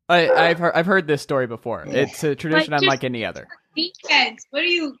this? I've heard this story before. It's a tradition unlike any other. Defense. What do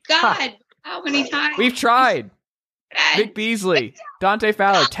you got? How many times? We've tried. Vic Beasley, Dante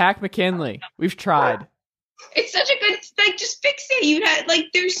Fowler, Tack McKinley. We've tried. It's such a good, just fix it. You had,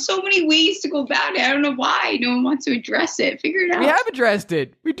 there's so many ways to go about it. I don't know why no one wants to address it. Figure it out. We have addressed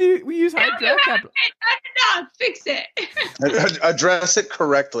it. We use high draft capital. Not enough. Fix it. Address it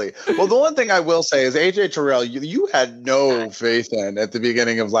correctly. Well, the one thing I will say is AJ Terrell, you had no faith in at the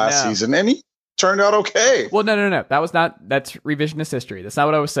beginning of last season, and he turned out okay. Well, no. That's revisionist history. That's not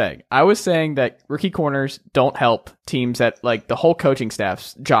what I was saying. I was saying that rookie corners don't help teams that, the whole coaching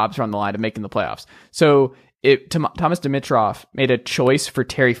staff's jobs are on the line of making the playoffs. So Thomas Dimitroff made a choice for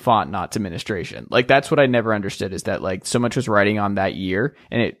Terry Fontenot's administration. That's what I never understood, is that so much was riding on that year,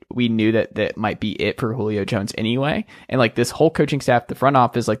 and we knew that might be it for Julio Jones anyway. And this whole coaching staff, the front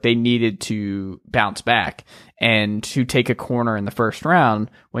office, they needed to bounce back. And to take a corner in the first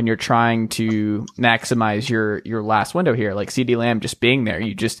round when you're trying to maximize your last window here, like CeeDee Lamb just being there,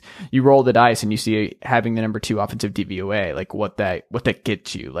 you roll the dice and you see having the number 2 offensive DVOA, what that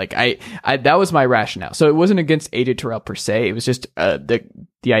gets you. I that was my rationale. So it wasn't against AJ Terrell per se. It was just the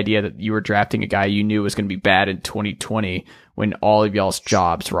idea that you were drafting a guy you knew was going to be bad in 2020 when all of y'all's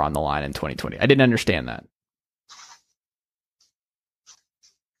jobs were on the line in 2020. I didn't understand that.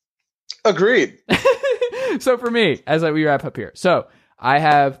 Agreed. So for me, as we wrap up here, so I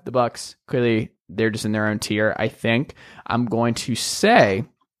have the Bucs. Clearly, they're just in their own tier. I think I'm going to say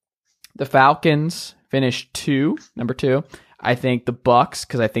the Falcons finish number 2. I think the Bucs,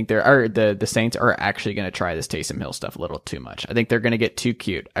 because I think the Saints are actually going to try this Taysom Hill stuff a little too much. I think they're going to get too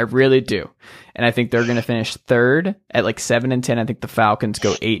cute. I really do, and I think they're going to finish third at 7-10. I think the Falcons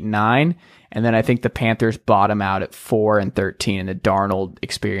go 8-9, and then I think the Panthers bottom out at 4-13. And the Darnold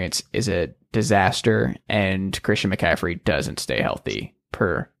experience is a disaster, and Christian McCaffrey doesn't stay healthy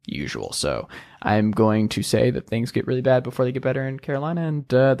per usual. So I'm going to say that things get really bad before they get better in Carolina, and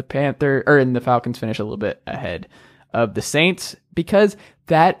the Falcons finish a little bit ahead of the Saints, because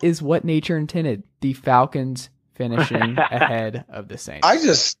that is what nature intended. The Falcons finishing ahead of the Saints.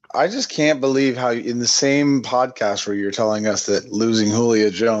 I just can't believe how in the same podcast where you're telling us that losing Julio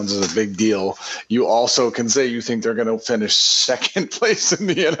Jones is a big deal, you also can say you think they're going to finish second place in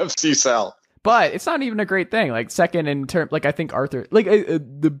the NFC South. But it's not even a great thing. Second in term, I think Arthur,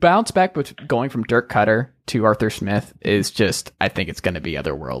 the bounce back going from Dirk Cutter to Arthur Smith is just, I think it's going to be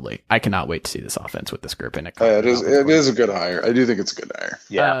otherworldly. I cannot wait to see this offense with this group in it. It is a good hire. I do think it's a good hire.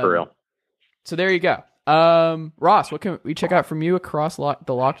 Yeah, for real. So there you go. Ross, what can we check out from you across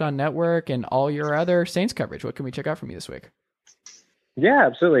the Locked On Network and all your other Saints coverage? What can we check out from you this week? Yeah,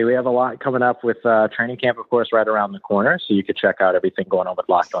 absolutely. We have a lot coming up with training camp, of course, right around the corner. So you could check out everything going on with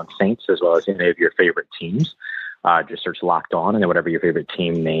Locked On Saints, as well as any of your favorite teams. Just search Locked On, and then whatever your favorite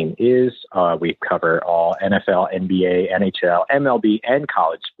team name is. We cover all NFL, NBA, NHL, MLB, and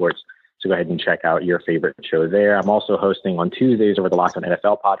college sports. So go ahead and check out your favorite show there. I'm also hosting on Tuesdays over the Locked On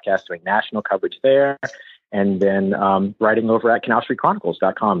NFL podcast, doing national coverage there. And then writing over at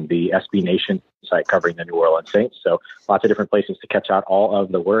CanalStreetChronicles.com, the SB Nation site covering the New Orleans Saints. So lots of different places to catch out all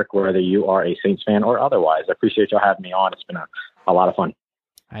of the work, whether you are a Saints fan or otherwise. I appreciate y'all having me on. It's been a lot of fun.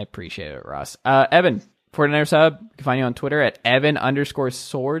 I appreciate it, Ross. Evan, 49er sub, you can find you on Twitter at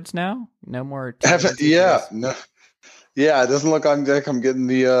Evan_Sowards now. No more. Evan, yeah. No. Yeah, it doesn't look like I'm getting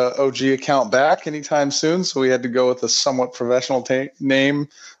the OG account back anytime soon, so we had to go with a somewhat professional name.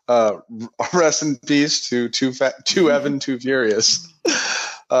 Rest in peace to Evan, Too Furious.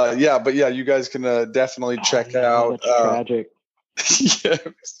 You guys can definitely check out. Tragic. Yeah,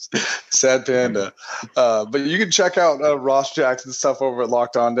 sad panda. But you can check out Ross Jackson's stuff over at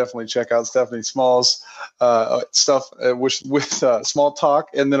Locked On. Definitely check out Stephanie Small's stuff with Small Talk,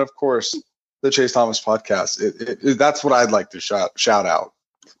 and then of course the Chase Thomas podcast. That's what I'd like to shout out.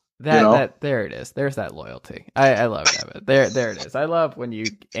 There it is. There's that loyalty. I love it, Evan. There it is. I love when you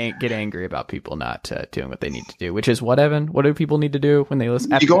get angry about people not doing what they need to do, which is what, Evan? What do people need to do when they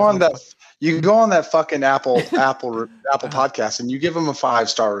listen? You go on that fucking Apple podcast and you give them a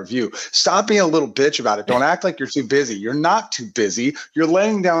 5-star review. Stop being a little bitch about it. Don't act like you're too busy. You're not too busy. You're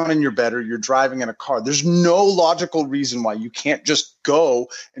laying down in your bed or you're driving in a car. There's no logical reason why you can't just go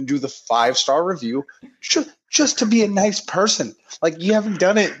and do the 5-star review just to be a nice person. Like, you haven't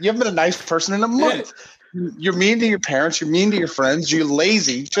done it. You haven't been a nice person in a month. You're mean to your parents. You're mean to your friends. You're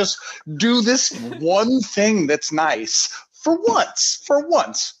lazy. Just do this one thing that's nice for once.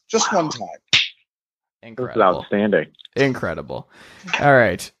 Just one time. Incredible. Outstanding. Incredible. All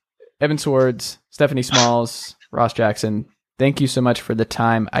right. Evan Sowards, Stephanie Smalls, Ross Jackson, thank you so much for the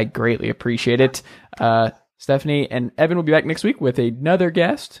time. I greatly appreciate it. Stephanie and Evan will be back next week with another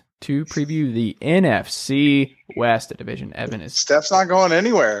guest to preview the NFC West division. Evan is... Steph's not going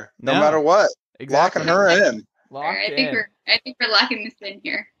anywhere, no matter what. Exactly. Locking her in. I think we're locking this in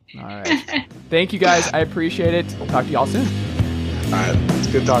here. All right. Thank you, guys. I appreciate it. We'll talk to y'all soon. All right. It's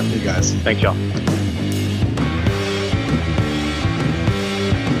good talking to you guys. Thanks, y'all.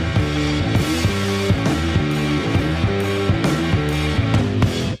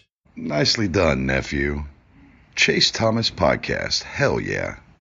 Nicely done, nephew. Chase Thomas Podcast. Hell yeah.